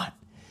what you want.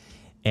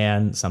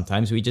 And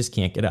sometimes we just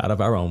can't get out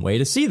of our own way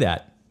to see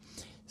that.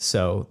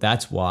 So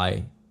that's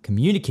why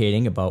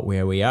communicating about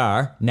where we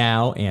are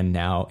now and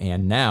now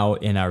and now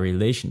in our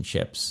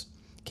relationships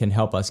can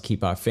help us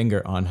keep our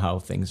finger on how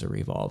things are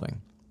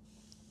evolving.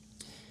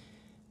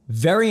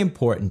 Very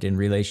important in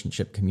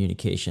relationship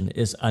communication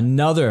is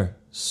another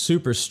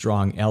super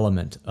strong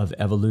element of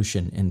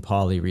evolution in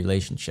poly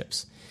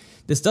relationships.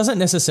 This doesn't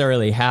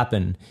necessarily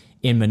happen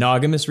in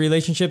monogamous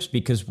relationships,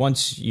 because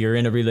once you're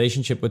in a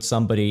relationship with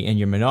somebody and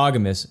you're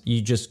monogamous, you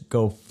just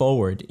go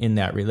forward in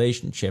that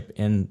relationship.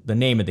 And the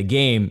name of the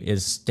game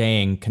is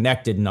staying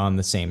connected and on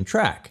the same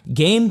track.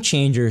 Game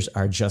changers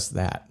are just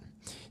that.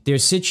 They're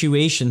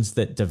situations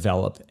that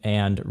develop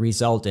and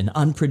result in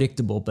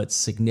unpredictable but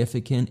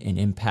significant and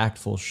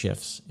impactful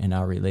shifts in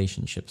our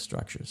relationship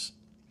structures.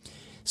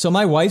 So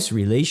my wife's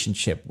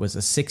relationship was a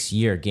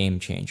 6-year game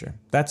changer.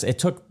 It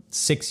took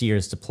 6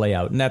 years to play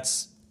out, and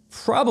that's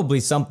probably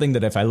something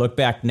that if I look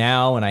back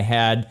now and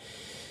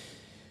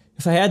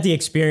if I had the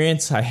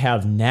experience I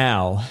have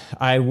now,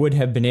 I would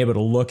have been able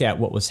to look at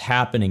what was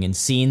happening and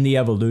seen the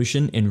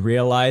evolution and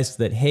realized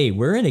that, hey,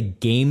 we're in a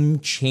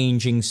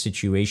game-changing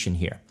situation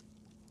here.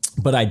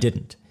 But I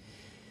didn't.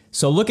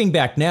 So looking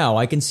back now,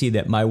 I can see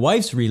that my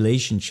wife's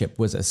relationship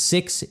was a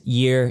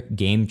 6-year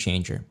game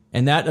changer.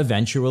 And that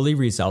eventually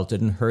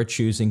resulted in her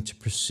choosing to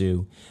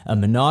pursue a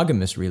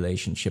monogamous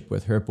relationship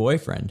with her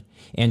boyfriend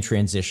and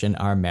transition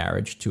our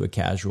marriage to a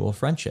casual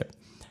friendship.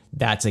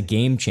 That's a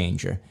game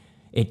changer.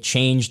 It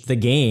changed the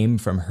game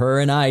from her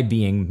and I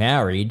being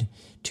married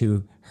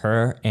to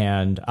her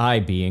and I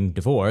being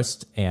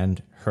divorced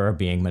and her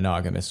being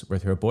monogamous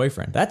with her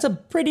boyfriend. That's a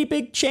pretty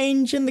big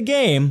change in the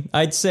game.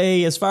 I'd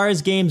say as far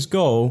as games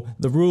go,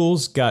 the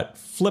rules got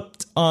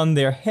flipped on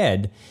their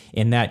head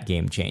in that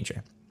game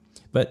changer.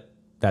 But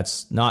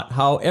that's not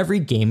how every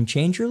game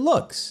changer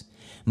looks.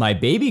 My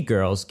baby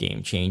girl's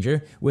game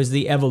changer was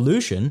the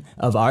evolution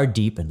of our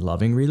deep and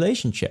loving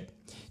relationship,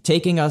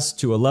 taking us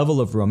to a level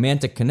of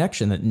romantic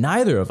connection that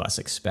neither of us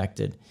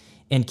expected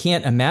and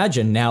can't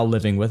imagine now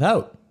living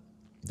without.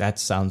 That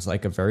sounds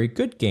like a very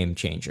good game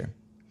changer.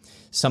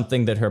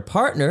 Something that her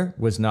partner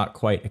was not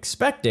quite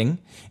expecting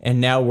and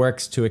now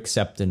works to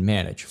accept and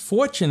manage.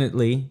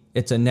 Fortunately,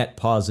 it's a net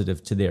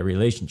positive to their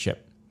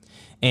relationship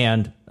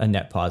and a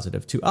net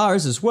positive to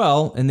ours as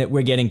well, in that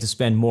we're getting to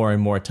spend more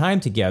and more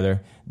time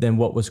together than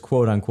what was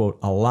quote unquote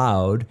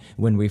allowed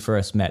when we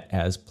first met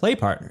as play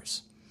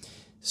partners.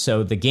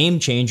 So the game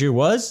changer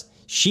was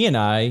she and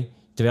I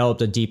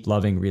developed a deep,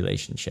 loving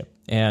relationship.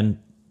 And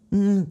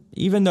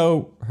even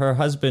though her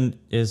husband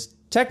is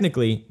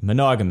technically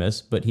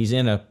monogamous, but he's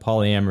in a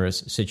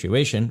polyamorous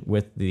situation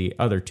with the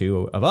other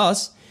two of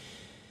us,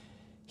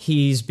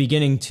 he's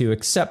beginning to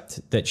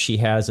accept that she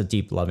has a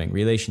deep, loving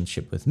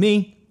relationship with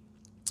me,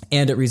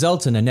 and it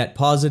results in a net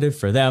positive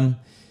for them.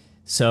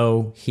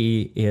 So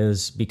he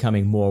is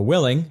becoming more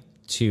willing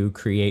to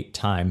create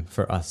time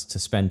for us to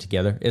spend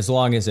together, as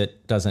long as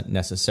it doesn't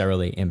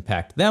necessarily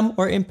impact them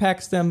or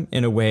impacts them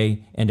in a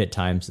way and at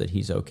times that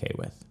he's okay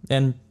with.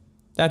 And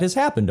that has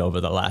happened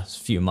over the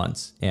last few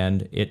months,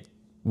 and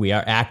we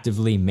are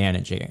actively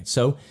managing it.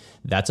 So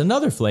that's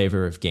another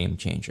flavor of game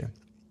changer.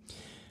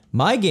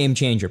 My game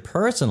changer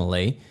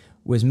personally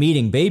was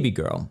meeting baby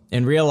girl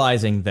and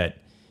realizing that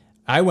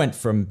I went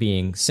from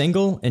being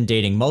single and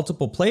dating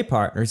multiple play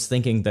partners,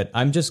 thinking that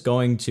I'm just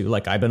going to,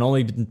 I've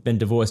only been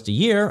divorced a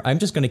year, I'm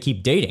just going to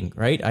keep dating,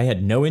 right? I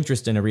had no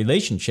interest in a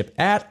relationship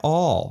at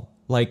all.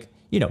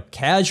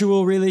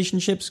 Casual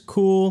relationships,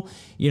 cool,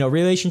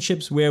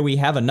 relationships where we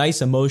have a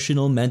nice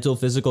emotional, mental,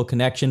 physical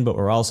connection, but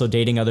we're also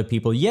dating other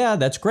people. Yeah,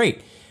 that's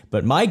great.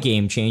 But my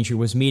game changer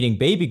was meeting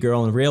baby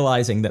girl and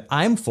realizing that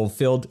I'm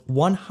fulfilled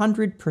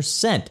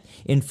 100%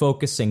 in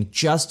focusing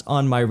just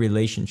on my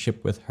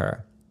relationship with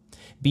her,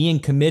 being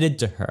committed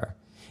to her,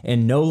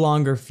 and no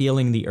longer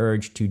feeling the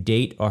urge to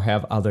date or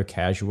have other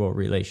casual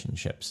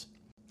relationships.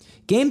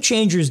 Game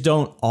changers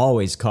don't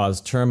always cause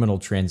terminal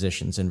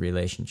transitions in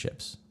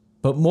relationships.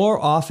 But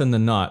more often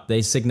than not,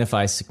 they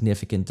signify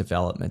significant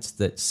developments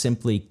that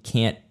simply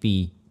can't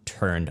be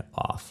turned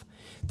off.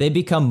 They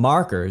become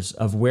markers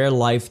of where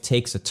life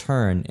takes a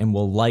turn and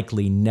will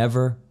likely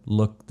never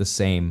look the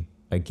same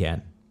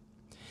again.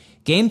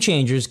 Game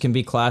changers can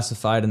be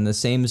classified in the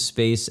same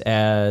space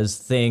as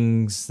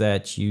things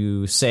that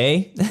you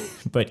say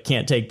but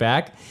can't take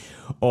back,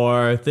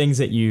 or things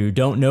that you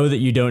don't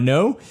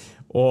know,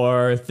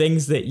 or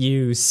things that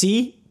you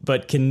see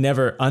but can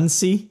never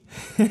unsee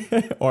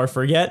or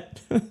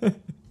forget.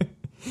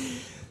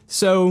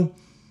 So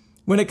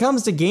when it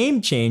comes to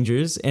game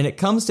changers and it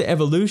comes to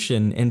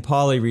evolution in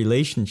poly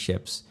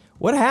relationships,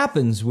 what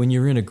happens when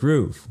you're in a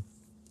groove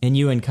and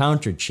you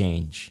encounter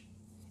change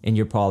in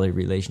your poly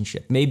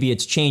relationship? Maybe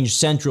it's change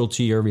central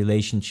to your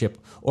relationship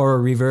or a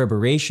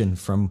reverberation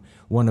from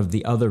one of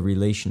the other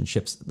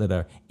relationships that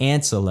are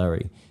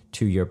ancillary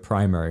to your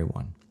primary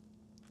one.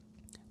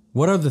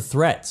 What are the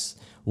threats?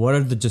 What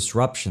are the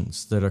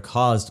disruptions that are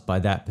caused by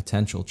that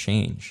potential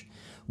change?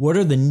 What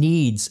are the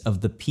needs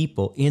of the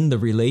people in the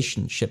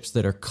relationships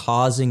that are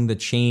causing the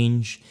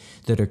change,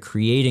 that are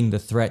creating the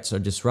threats or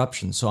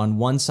disruptions? So on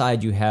one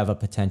side, you have a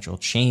potential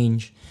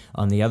change.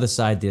 On the other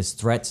side, there's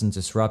threats and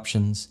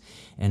disruptions.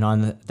 And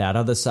on that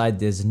other side,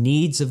 there's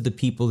needs of the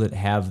people that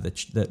have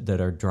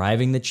that are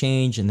driving the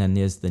change. And then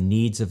there's the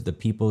needs of the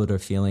people that are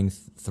feeling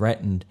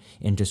threatened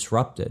and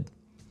disrupted.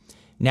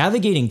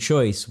 Navigating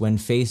choice when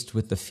faced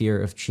with the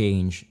fear of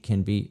change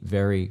can be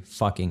very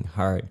fucking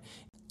hard.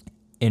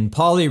 In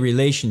poly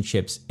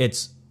relationships,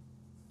 it's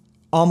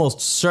almost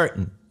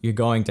certain you're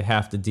going to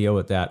have to deal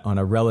with that on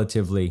a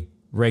relatively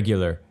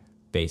regular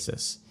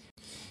basis.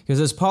 Because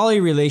as poly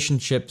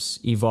relationships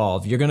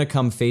evolve, you're going to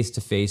come face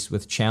to face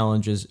with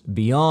challenges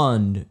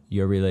beyond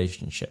your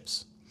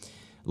relationships,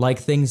 like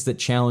things that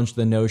challenge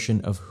the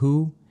notion of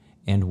who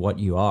and what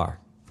you are.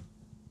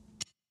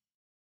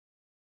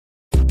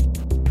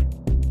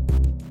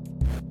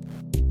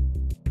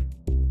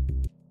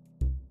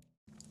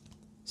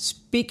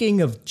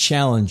 Speaking of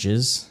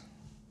challenges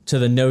to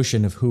the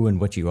notion of who and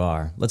what you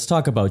are, let's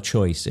talk about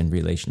choice in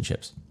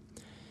relationships.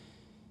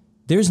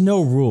 There's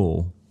no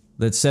rule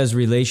that says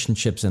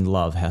relationships and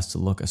love has to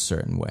look a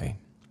certain way.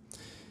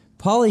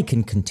 Poly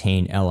can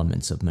contain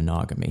elements of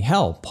monogamy.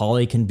 Hell,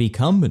 poly can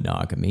become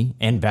monogamy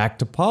and back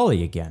to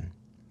poly again.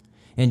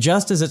 And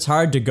just as it's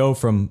hard to go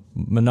from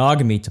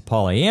monogamy to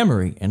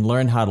polyamory and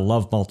learn how to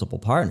love multiple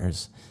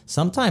partners,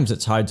 sometimes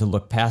it's hard to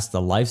look past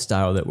the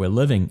lifestyle that we're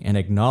living and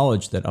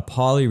acknowledge that a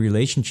poly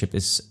relationship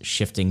is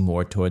shifting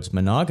more towards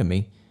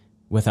monogamy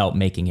without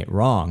making it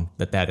wrong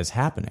that is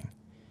happening.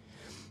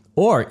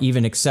 Or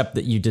even accept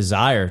that you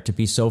desire to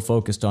be so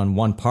focused on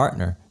one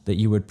partner that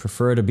you would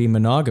prefer to be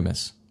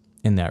monogamous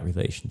in that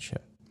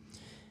relationship.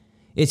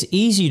 It's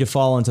easy to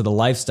fall into the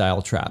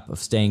lifestyle trap of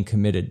staying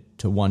committed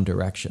to one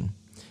direction.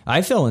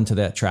 I fell into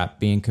that trap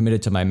being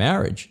committed to my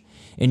marriage,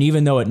 and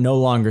even though it no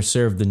longer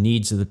served the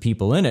needs of the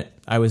people in it,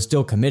 I was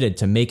still committed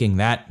to making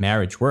that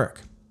marriage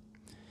work.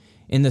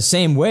 In the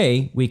same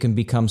way, we can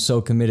become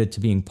so committed to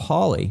being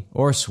poly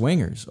or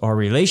swingers or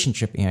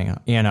relationship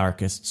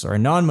anarchists or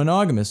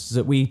non-monogamists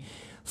that we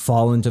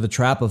fall into the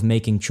trap of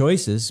making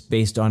choices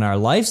based on our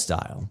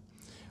lifestyle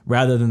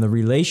rather than the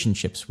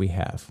relationships we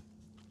have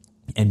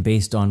and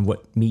based on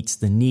what meets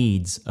the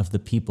needs of the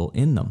people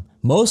in them,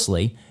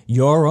 mostly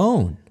your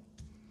own.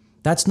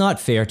 That's not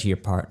fair to your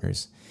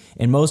partners,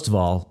 and most of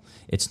all,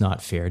 it's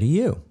not fair to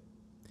you.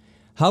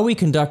 How we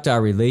conduct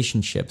our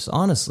relationships,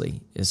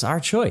 honestly, is our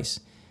choice.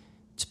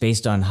 It's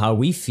based on how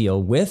we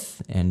feel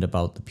with and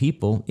about the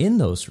people in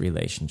those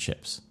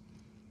relationships.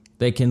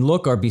 They can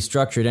look or be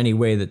structured any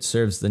way that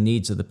serves the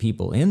needs of the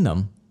people in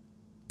them,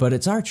 but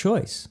it's our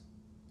choice,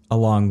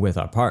 along with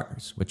our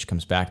partners, which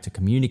comes back to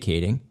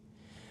communicating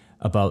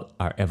about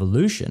our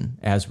evolution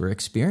as we're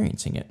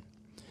experiencing it.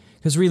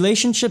 Because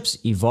relationships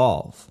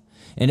evolve.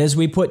 And as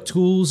we put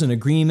tools and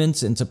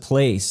agreements into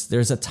place,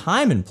 there's a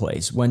time and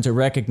place when to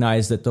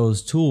recognize that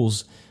those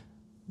tools,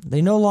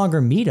 they no longer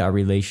meet our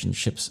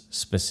relationship's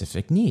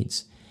specific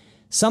needs.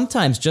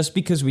 Sometimes just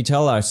because we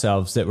tell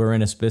ourselves that we're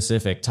in a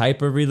specific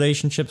type of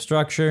relationship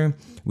structure,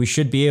 we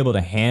should be able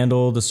to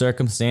handle the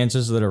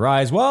circumstances that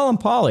arise. Well, I'm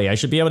poly. I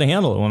should be able to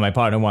handle it when my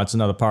partner wants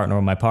another partner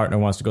or my partner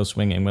wants to go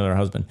swinging with her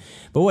husband.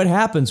 But what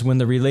happens when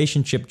the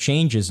relationship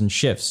changes and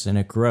shifts and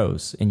it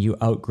grows and you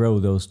outgrow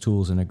those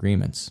tools and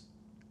agreements?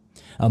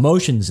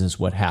 Emotions is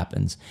what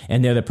happens,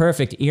 and they're the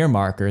perfect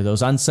earmarker,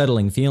 those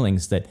unsettling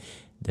feelings that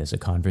there's a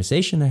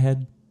conversation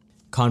ahead.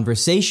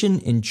 Conversation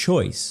and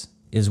choice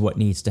is what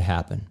needs to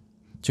happen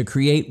to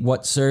create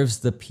what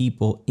serves the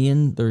people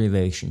in the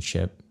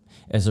relationship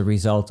as a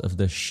result of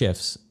the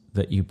shifts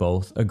that you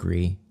both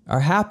agree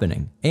are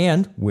happening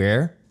and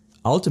where,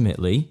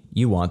 ultimately,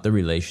 you want the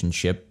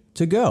relationship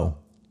to go.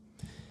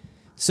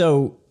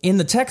 So, in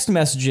the text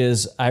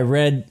messages I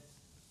read,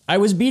 I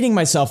was beating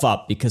myself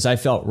up because I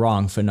felt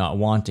wrong for not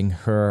wanting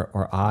her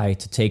or I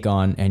to take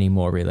on any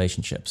more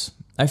relationships.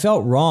 I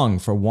felt wrong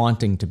for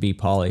wanting to be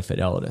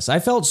polyfidelitous. I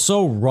felt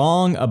so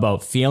wrong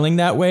about feeling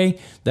that way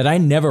that I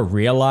never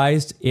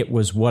realized it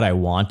was what I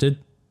wanted.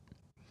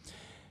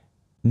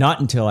 Not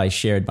until I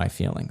shared my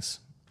feelings.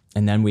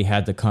 And then we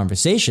had the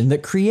conversation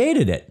that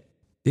created it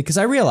because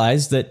I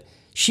realized that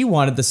she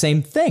wanted the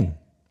same thing.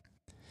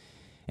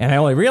 And I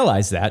only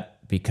realized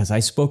that because I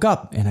spoke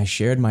up and I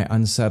shared my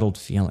unsettled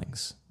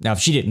feelings. Now, if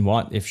she didn't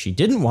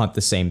want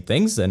the same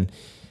things, then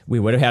we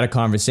would have had a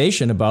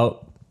conversation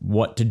about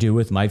what to do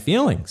with my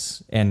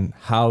feelings and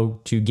how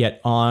to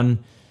get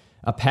on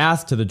a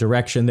path to the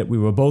direction that we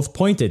were both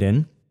pointed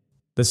in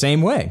the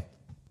same way.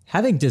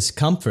 Having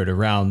discomfort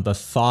around the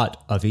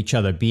thought of each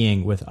other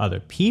being with other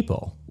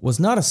people was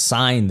not a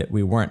sign that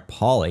we weren't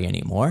poly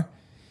anymore.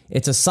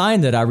 It's a sign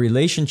that our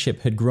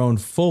relationship had grown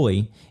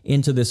fully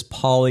into this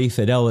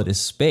polyfidelitous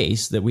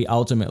space that we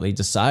ultimately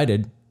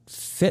decided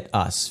fit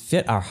us,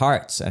 fit our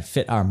hearts, and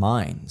fit our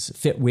minds,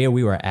 fit where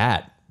we were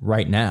at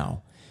right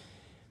now.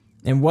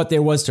 And what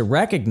there was to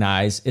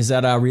recognize is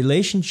that our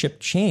relationship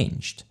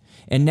changed.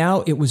 And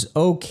now it was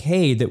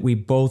okay that we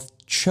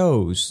both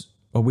choose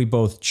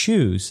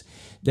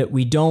that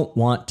we don't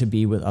want to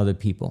be with other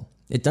people.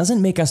 It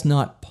doesn't make us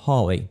not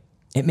poly.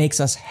 It makes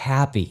us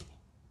happy.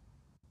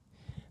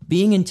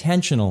 Being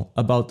intentional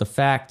about the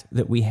fact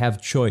that we have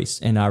choice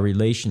in our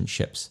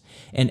relationships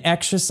and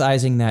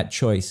exercising that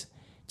choice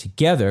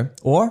together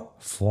or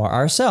for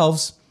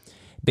ourselves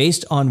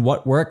based on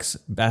what works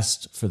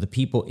best for the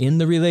people in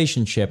the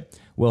relationship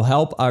will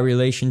help our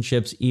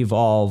relationships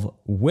evolve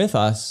with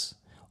us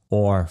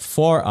or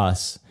for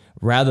us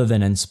rather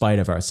than in spite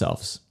of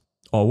ourselves.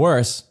 Or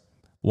worse,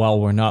 while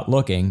we're not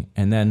looking,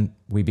 and then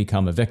we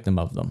become a victim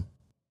of them.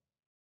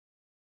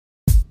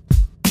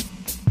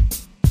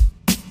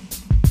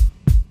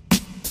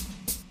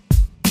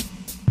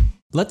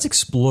 Let's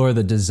explore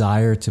the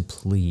desire to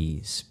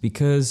please,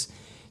 because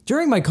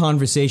during my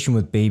conversation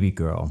with Baby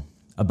Girl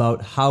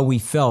about how we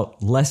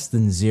felt less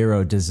than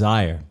zero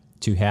desire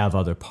to have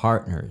other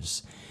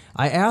partners,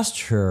 I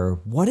asked her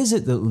what is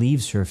it that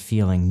leaves her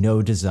feeling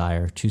no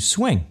desire to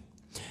swing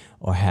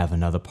or have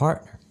another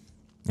partner.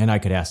 And I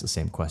could ask the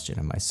same question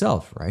of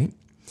myself, right?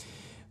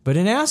 But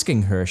in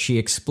asking her, she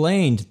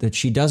explained that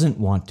she doesn't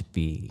want to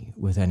be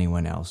with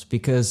anyone else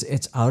because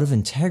it's out of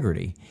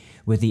integrity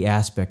with the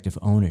aspect of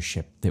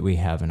ownership that we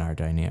have in our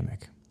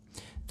dynamic.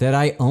 That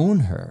I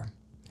own her,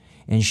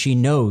 and she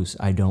knows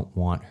I don't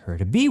want her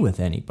to be with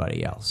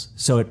anybody else.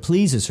 So it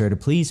pleases her to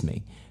please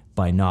me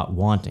by not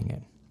wanting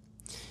it.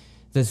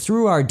 That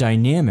through our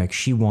dynamic,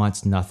 she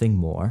wants nothing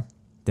more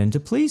than to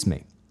please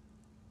me.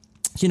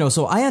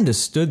 So I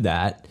understood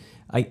that.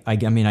 I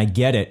mean, I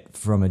get it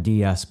from a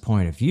DS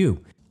point of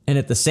view. And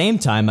at the same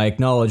time, I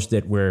acknowledge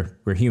that we're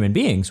human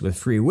beings with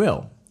free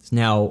will.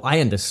 Now,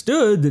 I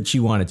understood that she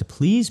wanted to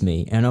please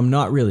me, and I'm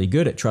not really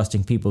good at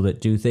trusting people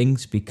that do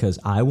things because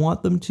I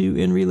want them to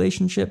in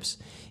relationships.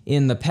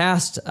 In the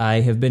past,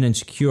 I have been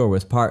insecure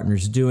with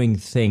partners doing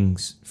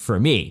things for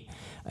me,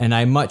 and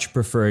I much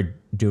preferred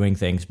doing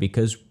things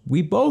because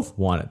we both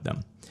wanted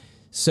them.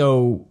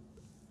 So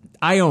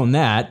I own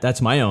that.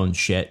 That's my own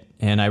shit,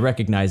 and I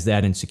recognize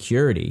that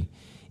insecurity.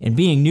 And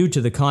being new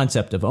to the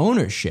concept of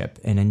ownership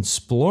and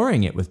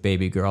exploring it with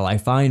Baby Girl, I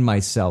find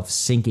myself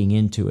sinking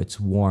into its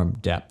warm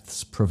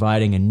depths,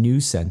 providing a new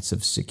sense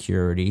of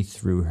security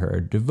through her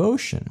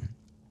devotion.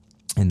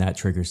 And that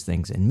triggers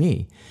things in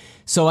me.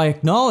 So I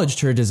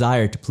acknowledged her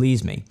desire to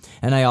please me,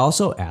 and I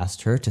also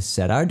asked her to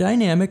set our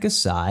dynamic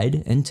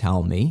aside and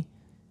tell me,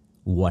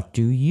 what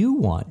do you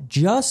want?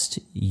 Just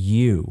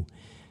you.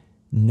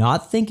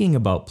 Not thinking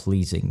about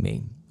pleasing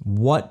me.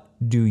 What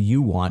do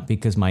you want?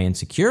 Because my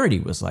insecurity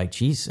was like,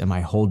 geez, am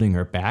I holding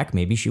her back?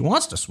 Maybe she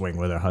wants to swing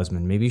with her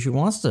husband. Maybe she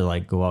wants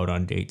to go out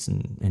on dates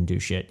and do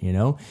shit,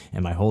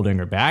 Am I holding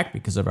her back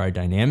because of our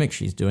dynamic?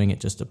 She's doing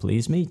it just to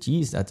please me?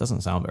 Geez, that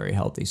doesn't sound very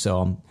healthy.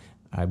 So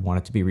I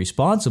wanted to be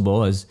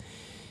responsible as,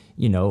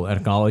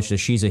 acknowledge that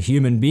she's a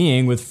human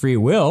being with free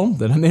will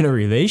that I'm in a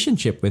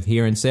relationship with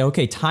here and say,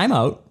 okay, time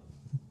out,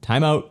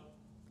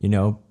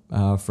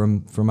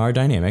 from our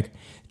dynamic.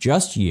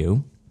 Just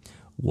you.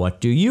 What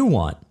do you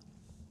want?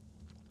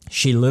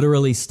 She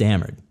literally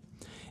stammered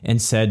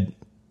and said,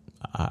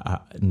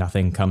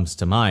 nothing comes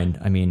to mind.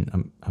 I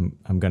mean,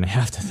 I'm going to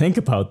have to think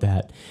about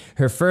that.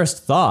 Her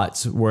first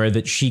thoughts were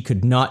that she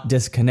could not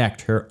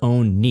disconnect her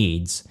own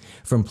needs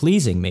from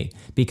pleasing me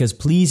because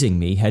pleasing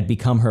me had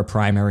become her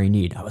primary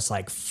need. I was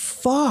like,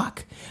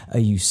 fuck, are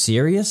you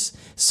serious?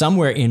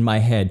 Somewhere in my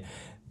head,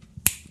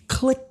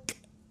 click.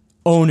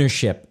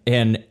 Ownership,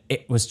 and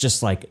it was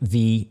just like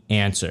the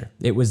answer.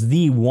 It was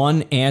the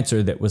one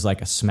answer that was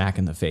like a smack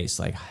in the face,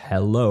 like,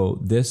 hello,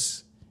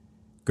 this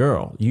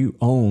girl, you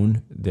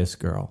own this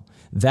girl.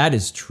 That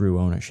is true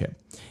ownership.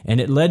 And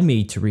it led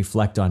me to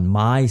reflect on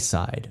my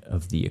side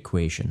of the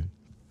equation.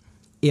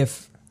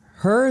 If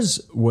hers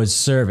was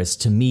service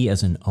to me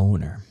as an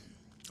owner,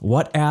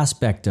 what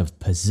aspect of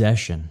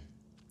possession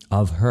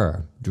of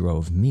her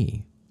drove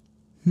me?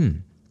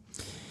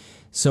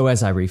 So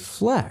as I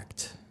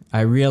reflect, I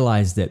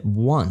realized that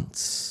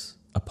once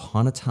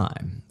upon a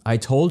time, I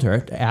told her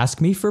to ask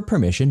me for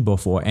permission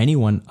before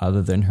anyone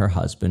other than her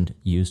husband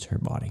used her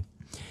body.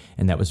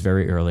 And that was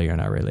very early in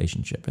our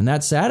relationship. And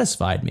that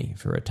satisfied me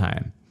for a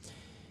time.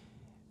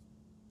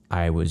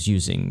 I was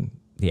using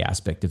the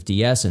aspect of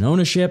DS and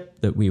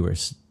ownership that we were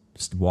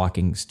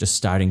just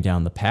starting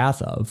down the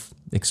path of,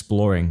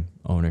 exploring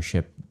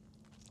ownership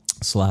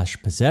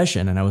 /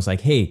 possession. And I was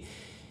like, hey,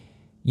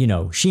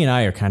 she and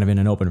I are kind of in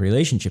an open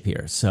relationship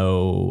here.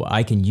 So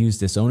I can use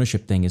this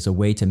ownership thing as a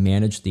way to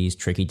manage these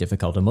tricky,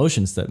 difficult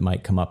emotions that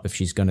might come up if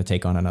she's going to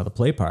take on another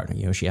play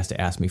partner. She has to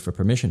ask me for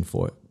permission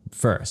for it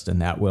first, and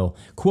that will,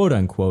 quote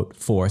unquote,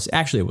 force.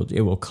 Actually,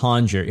 it will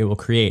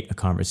create a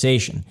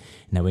conversation.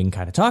 And then we can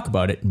kind of talk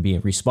about it and be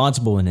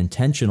responsible and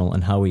intentional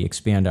in how we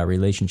expand our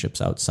relationships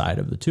outside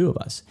of the two of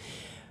us.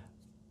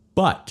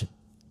 But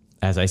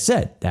as I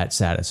said, that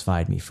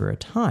satisfied me for a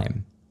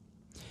time.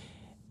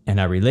 And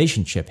our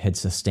relationship had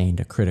sustained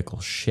a critical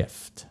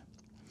shift.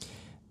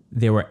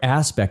 There were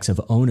aspects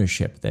of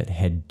ownership that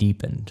had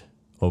deepened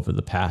over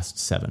the past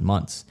 7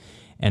 months,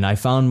 and I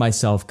found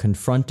myself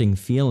confronting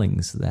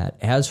feelings that,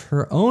 as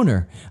her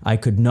owner, I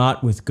could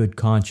not with good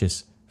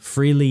conscience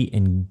freely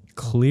and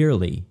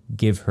clearly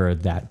give her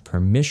that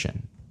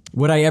permission.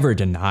 Would I ever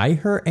deny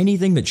her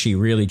anything that she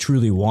really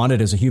truly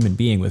wanted as a human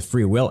being with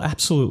free will?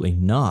 Absolutely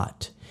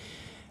not.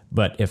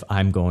 But if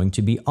I'm going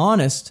to be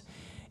honest,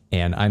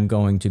 and I'm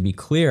going to be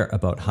clear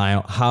about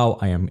how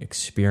I am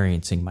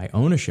experiencing my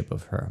ownership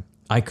of her,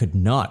 I could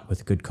not,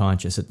 with good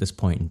conscience at this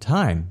point in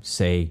time,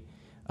 say,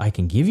 I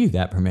can give you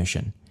that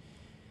permission.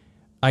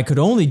 I could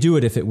only do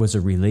it if it was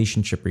a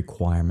relationship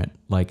requirement,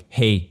 like,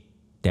 hey,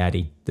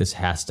 Daddy, this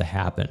has to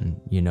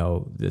happen.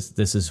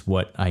 This is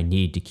what I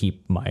need to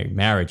keep my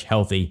marriage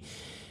healthy.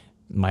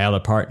 My other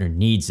partner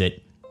needs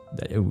it.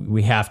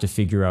 We have to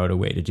figure out a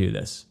way to do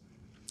this.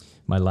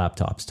 My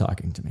laptop's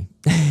talking to me.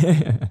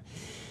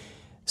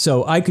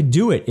 So I could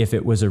do it if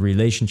it was a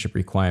relationship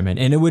requirement,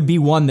 and it would be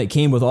one that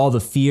came with all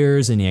the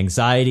fears and the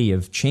anxiety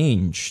of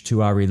change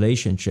to our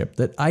relationship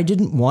that I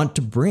didn't want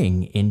to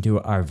bring into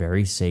our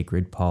very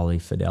sacred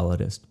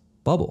polyfidelitist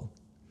bubble.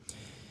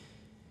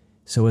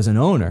 So as an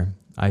owner,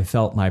 I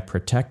felt my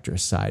protector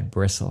side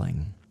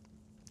bristling,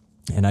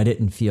 and I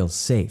didn't feel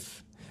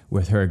safe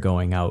with her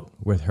going out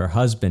with her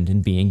husband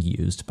and being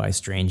used by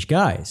strange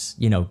guys.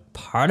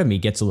 Part of me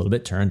gets a little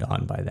bit turned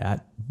on by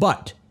that,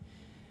 but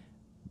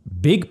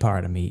big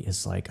part of me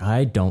is like,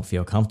 I don't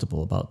feel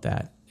comfortable about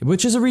that,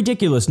 which is a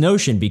ridiculous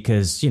notion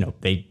because,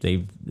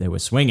 they were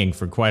swinging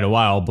for quite a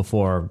while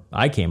before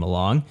I came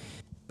along.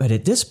 But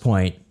at this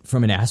point,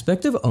 from an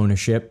aspect of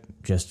ownership,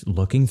 just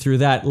looking through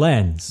that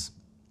lens,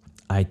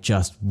 I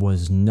just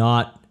was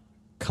not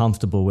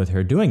comfortable with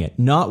her doing it,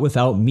 not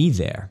without me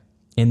there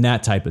in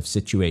that type of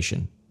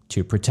situation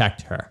to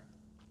protect her,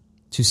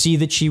 to see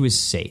that she was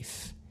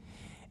safe,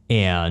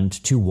 and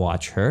to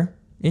watch her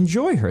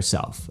enjoy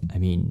herself.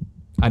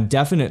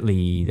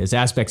 There's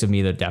aspects of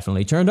me that are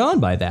definitely turned on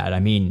by that. I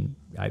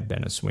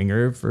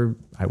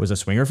was a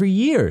swinger for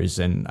years,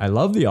 and I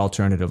love the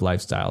alternative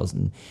lifestyles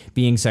and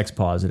being sex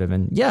positive.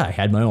 And yeah, I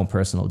had my own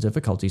personal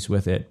difficulties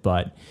with it,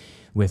 but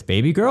with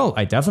baby girl,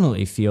 I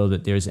definitely feel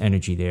that there's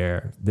energy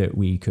there that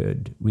we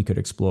could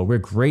explore. We're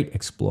great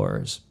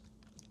explorers,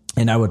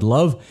 and I would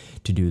love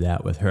to do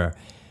that with her.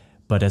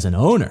 But as an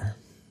owner,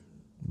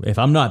 if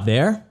I'm not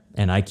there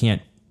and I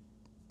can't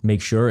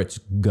make sure it's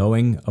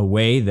going a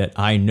way that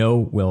I know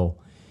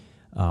will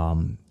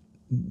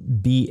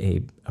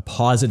be a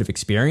positive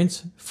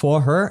experience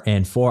for her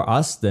and for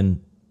us,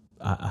 then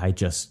I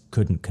just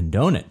couldn't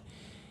condone it.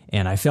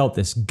 And I felt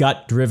this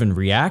gut-driven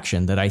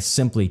reaction that I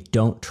simply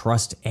don't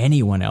trust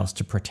anyone else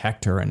to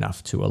protect her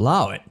enough to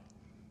allow it.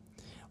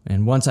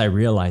 And once I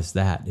realized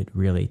that, it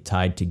really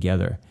tied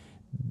together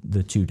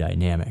the two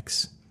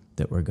dynamics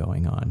that were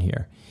going on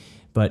here.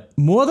 But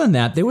more than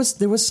that, there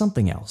was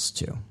something else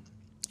too.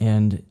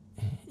 And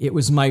it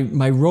was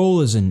my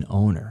role as an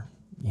owner.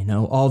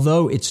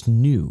 Although it's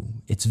new,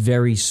 it's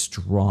very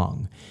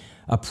strong.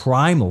 A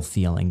primal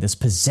feeling, this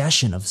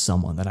possession of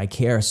someone that I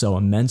care so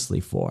immensely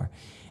for.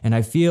 And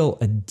I feel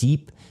a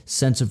deep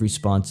sense of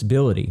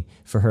responsibility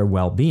for her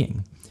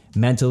well-being,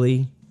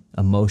 mentally,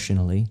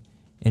 emotionally,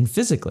 and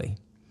physically,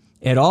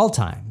 at all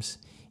times,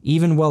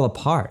 even while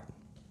apart.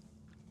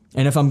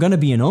 And if I'm going to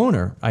be an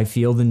owner, I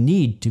feel the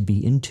need to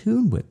be in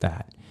tune with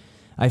that.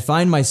 I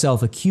find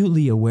myself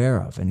acutely aware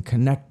of and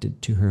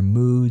connected to her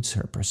moods,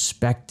 her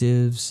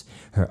perspectives,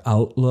 her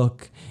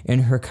outlook,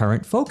 and her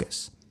current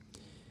focus.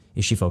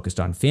 Is she focused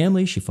on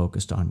family? Is she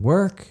focused on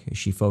work? Is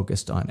she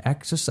focused on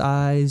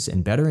exercise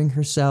and bettering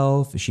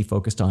herself? Is she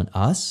focused on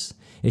us?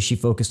 Is she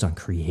focused on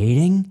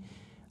creating?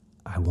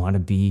 I want to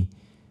be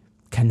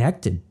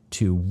connected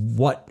to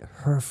what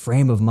her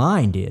frame of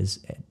mind is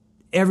at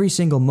every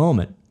single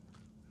moment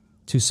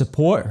to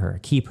support her,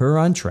 keep her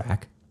on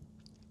track,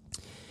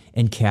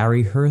 and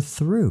carry her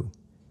through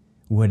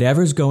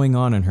whatever's going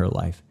on in her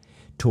life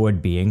toward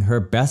being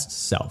her best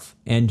self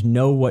and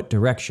know what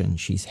direction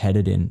she's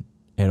headed in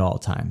at all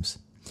times.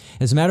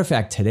 As a matter of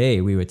fact,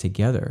 today we were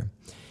together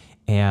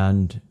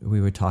and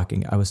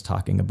I was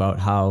talking about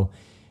how,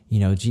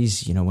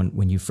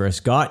 when you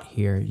first got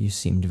here, you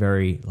seemed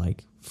very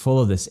full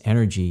of this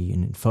energy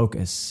and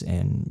focus,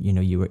 and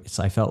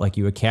I felt like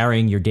you were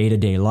carrying your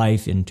day-to-day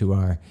life into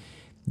our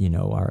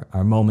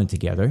moment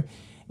together.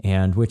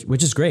 And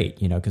which is great,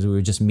 because we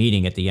were just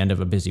meeting at the end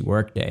of a busy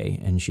work day,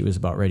 and she was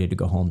about ready to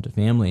go home to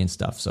family and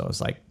stuff. So it's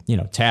like,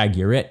 tag,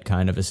 you're it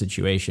kind of a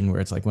situation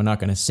where it's like we're not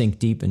going to sink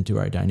deep into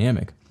our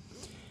dynamic.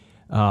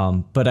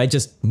 But I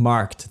just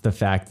marked the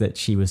fact that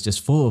she was just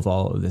full of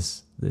all of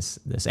this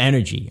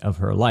energy of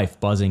her life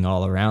buzzing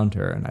all around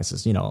her. And I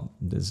says,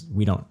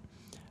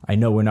 I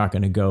know we're not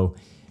going to go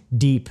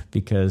deep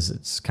because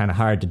it's kind of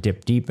hard to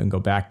dip deep and go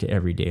back to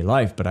everyday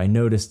life. But I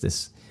noticed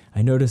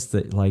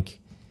that like,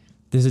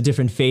 there's a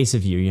different face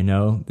of you,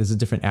 there's a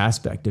different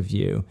aspect of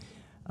you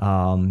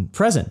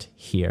present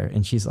here.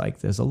 And she's like,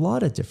 there's a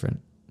lot of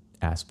different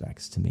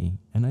aspects to me.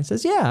 And I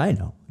says, yeah, I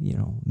know,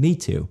 me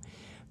too.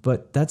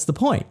 But that's the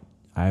point.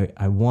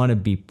 I want to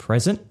be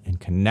present and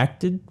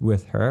connected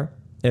with her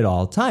at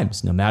all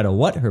times, no matter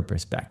what her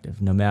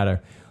perspective, no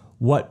matter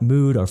what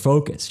mood or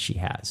focus she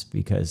has,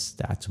 because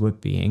that's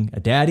what being a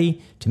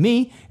daddy to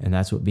me, and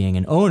that's what being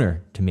an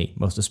owner to me,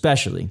 most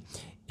especially,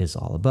 is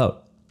all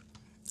about.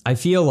 I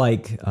feel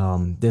like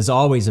there's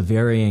always a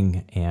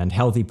varying and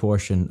healthy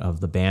portion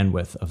of the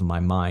bandwidth of my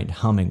mind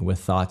humming with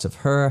thoughts of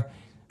her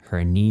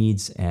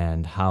needs,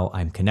 and how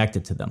I'm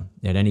connected to them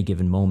at any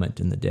given moment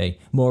in the day.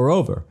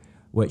 Moreover,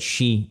 what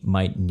she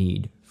might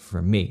need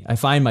from me. I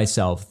find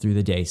myself through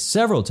the day,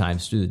 several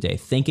times through the day,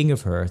 thinking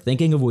of her,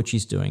 thinking of what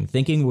she's doing,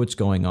 thinking of what's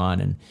going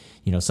on.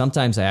 And,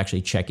 sometimes I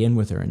actually check in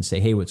with her and say,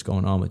 hey, what's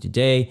going on with your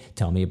day?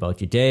 Tell me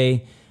about your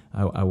day.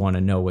 I want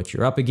to know what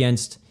you're up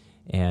against.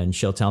 And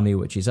she'll tell me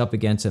what she's up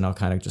against, and I'll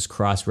kind of just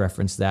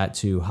cross-reference that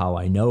to how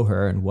I know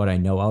her and what I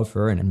know of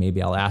her. And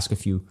maybe I'll ask a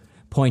few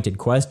pointed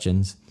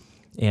questions,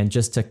 and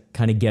just to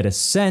kind of get a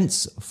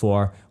sense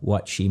for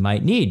what she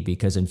might need.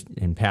 Because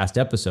in past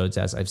episodes,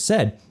 as I've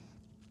said,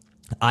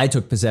 I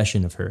took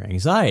possession of her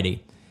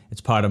anxiety.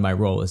 It's part of my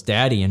role as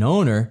daddy and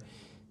owner,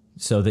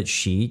 so that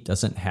she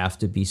doesn't have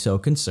to be so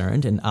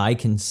concerned, and I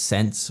can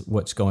sense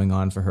what's going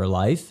on for her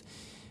life,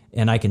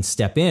 and I can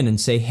step in and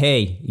say,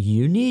 hey,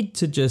 you need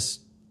to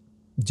just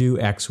do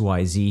X,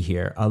 Y, Z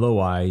here.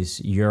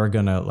 Otherwise, you're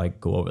going to like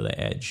go over the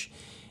edge,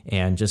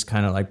 and just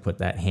kind of like put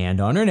that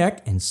hand on her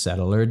neck and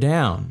settle her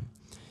down.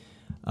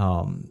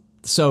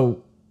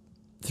 So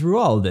through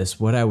all of this,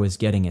 what I was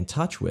getting in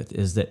touch with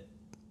is that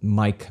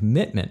my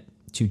commitment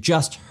to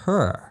just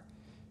her,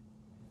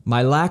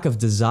 my lack of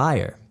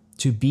desire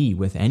to be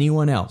with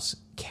anyone else,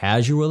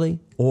 casually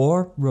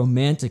or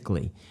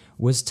romantically,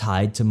 was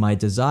tied to my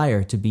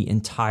desire to be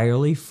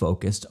entirely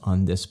focused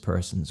on this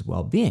person's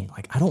well-being.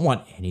 Like, I don't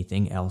want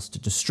anything else to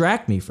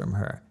distract me from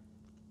her.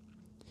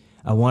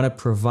 I want to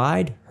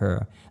provide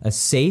her a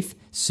safe,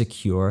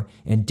 secure,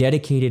 and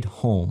dedicated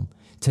home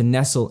to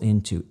nestle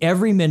into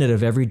every minute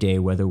of every day,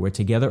 whether we're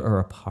together or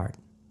apart.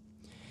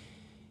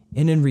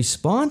 And in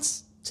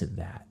response to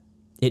that,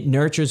 it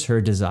nurtures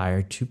her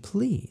desire to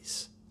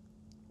please.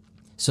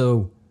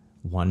 So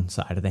one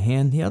side of the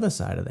hand, the other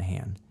side of the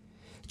hand.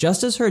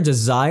 Just as her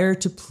desire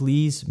to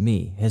please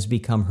me has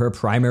become her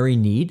primary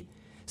need,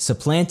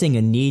 supplanting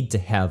a need to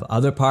have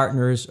other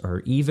partners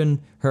or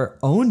even her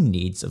own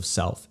needs of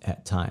self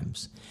at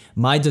times,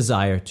 my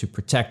desire to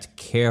protect,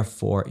 care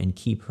for, and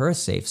keep her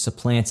safe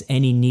supplants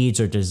any needs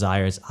or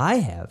desires I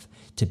have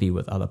to be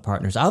with other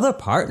partners. Other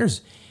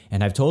partners,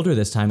 and I've told her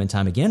this time and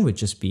time again, would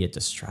just be a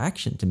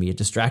distraction to me, a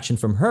distraction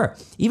from her,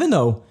 even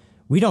though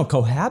we don't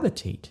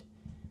cohabitate.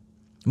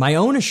 My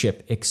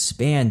ownership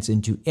expands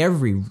into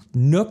every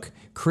nook,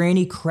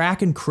 cranny,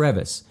 crack, and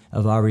crevice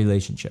of our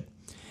relationship.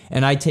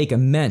 And I take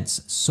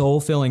immense,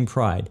 soul-filling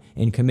pride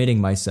in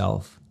committing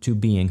myself to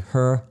being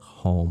her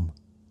home.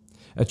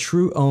 A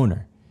true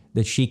owner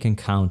that she can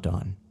count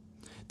on.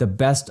 The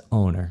best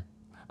owner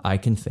I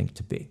can think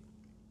to be.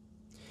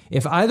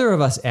 If either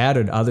of us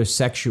added other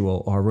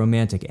sexual or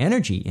romantic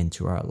energy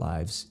into our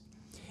lives,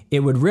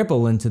 it would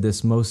ripple into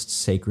this most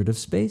sacred of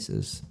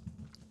spaces.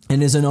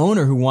 And as an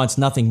owner who wants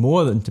nothing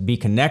more than to be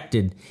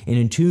connected and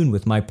in tune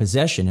with my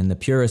possession in the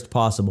purest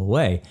possible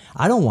way,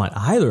 I don't want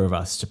either of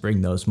us to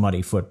bring those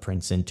muddy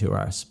footprints into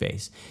our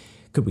space.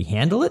 Could we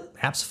handle it?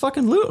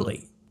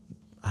 Abso-fucking-lutely.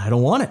 I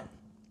don't want it.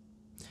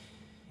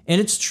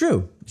 And it's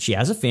true. She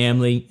has a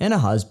family and a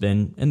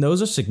husband, and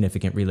those are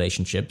significant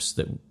relationships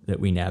that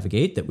we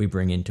navigate, that we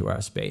bring into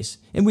our space.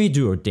 And we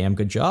do a damn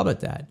good job at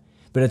that.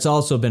 But it's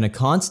also been a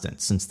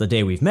constant since the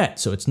day we've met,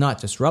 so it's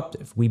not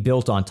disruptive. We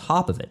built on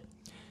top of it.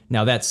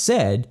 Now, that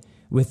said,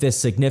 with this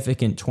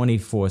significant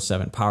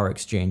 24/7 power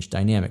exchange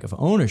dynamic of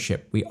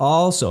ownership, we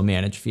also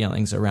manage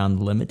feelings around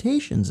the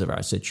limitations of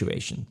our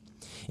situation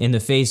in the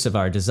face of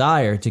our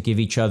desire to give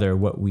each other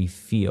what we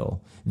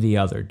feel the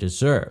other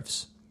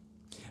deserves.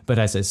 But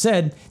as I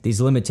said, these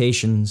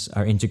limitations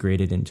are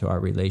integrated into our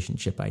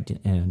relationship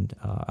and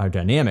our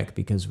dynamic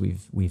because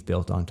we've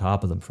built on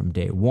top of them from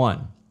day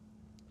one.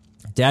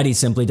 Daddy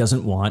simply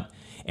doesn't want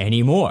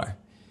any more.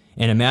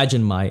 And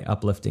imagine my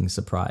uplifting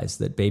surprise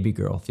that baby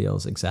girl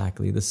feels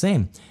exactly the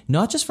same,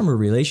 not just from a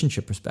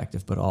relationship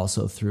perspective, but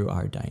also through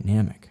our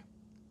dynamic.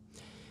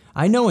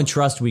 I know and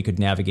trust we could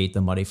navigate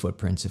the muddy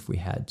footprints if we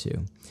had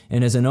to.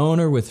 And as an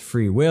owner with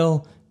free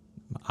will,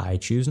 I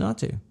choose not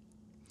to.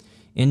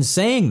 In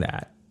saying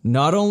that,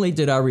 not only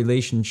did our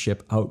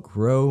relationship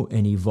outgrow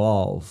and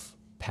evolve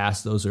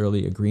past those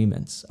early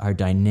agreements, our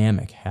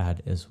dynamic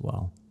had as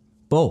well,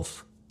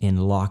 both in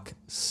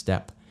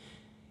lockstep.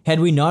 Had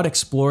we not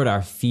explored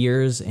our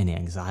fears and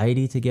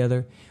anxiety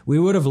together, we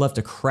would have left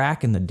a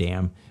crack in the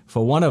dam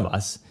for one of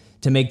us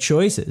to make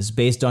choices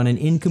based on an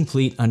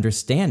incomplete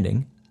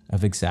understanding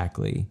of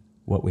exactly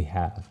what we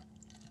have.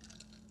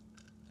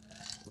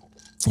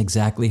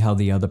 Exactly how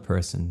the other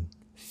person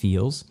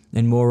feels,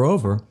 and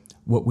moreover,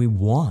 what we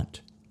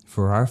want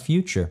for our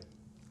future.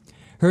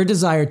 Her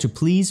desire to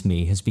please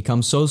me has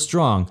become so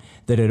strong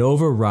that it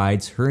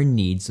overrides her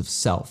needs of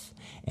self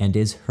and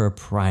is her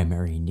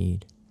primary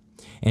need.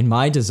 And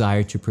my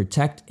desire to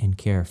protect and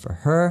care for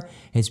her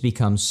has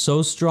become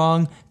so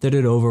strong that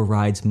it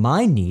overrides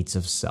my needs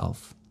of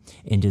self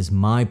and is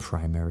my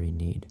primary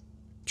need.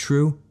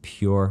 True,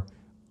 pure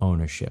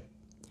ownership.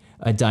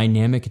 A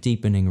dynamic,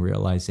 deepening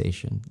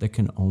realization that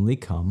can only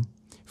come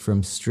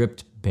from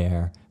stripped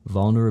bare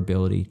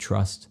vulnerability,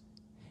 trust,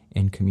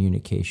 and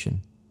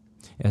communication.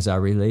 As our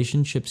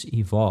relationships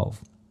evolve,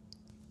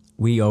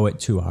 we owe it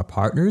to our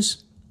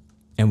partners,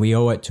 and we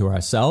owe it to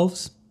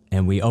ourselves,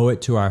 and we owe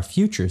it to our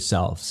future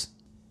selves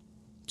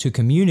to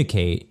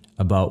communicate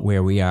about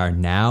where we are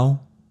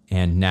now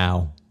and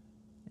now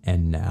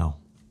and now.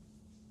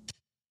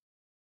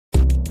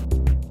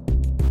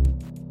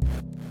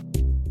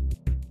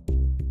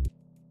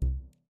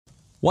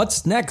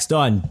 What's next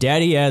on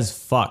Daddy as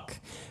Fuck?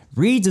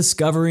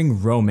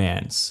 Rediscovering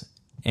romance.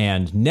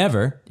 And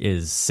Never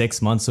is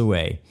 6 months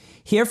away.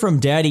 Hear from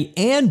Daddy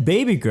and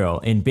Baby Girl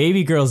in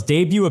Baby Girl's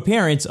debut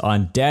appearance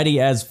on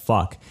Daddy as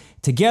Fuck.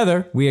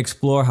 Together, we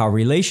explore how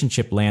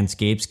relationship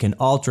landscapes can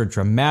alter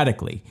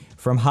dramatically,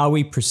 from how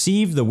we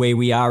perceive the way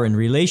we are in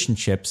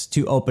relationships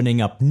to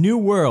opening up new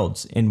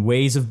worlds and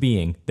ways of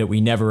being that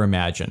we never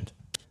imagined.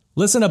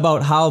 Listen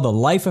about how the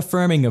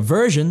life-affirming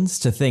aversions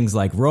to things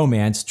like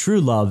romance, true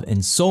love,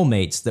 and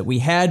soulmates that we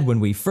had when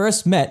we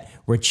first met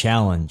were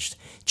challenged,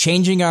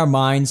 changing our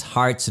minds,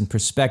 hearts, and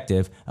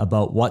perspective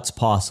about what's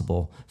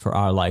possible for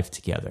our life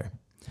together.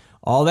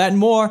 All that and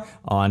more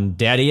on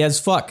Daddy as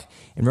Fuck.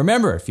 And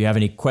remember, if you have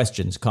any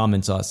questions,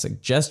 comments, or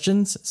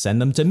suggestions,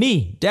 send them to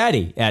me,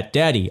 Daddy, at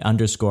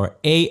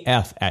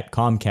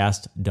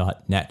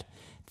daddy_af@comcast.net.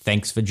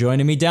 Thanks for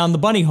joining me down the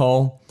bunny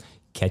hole.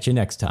 Catch you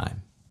next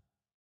time.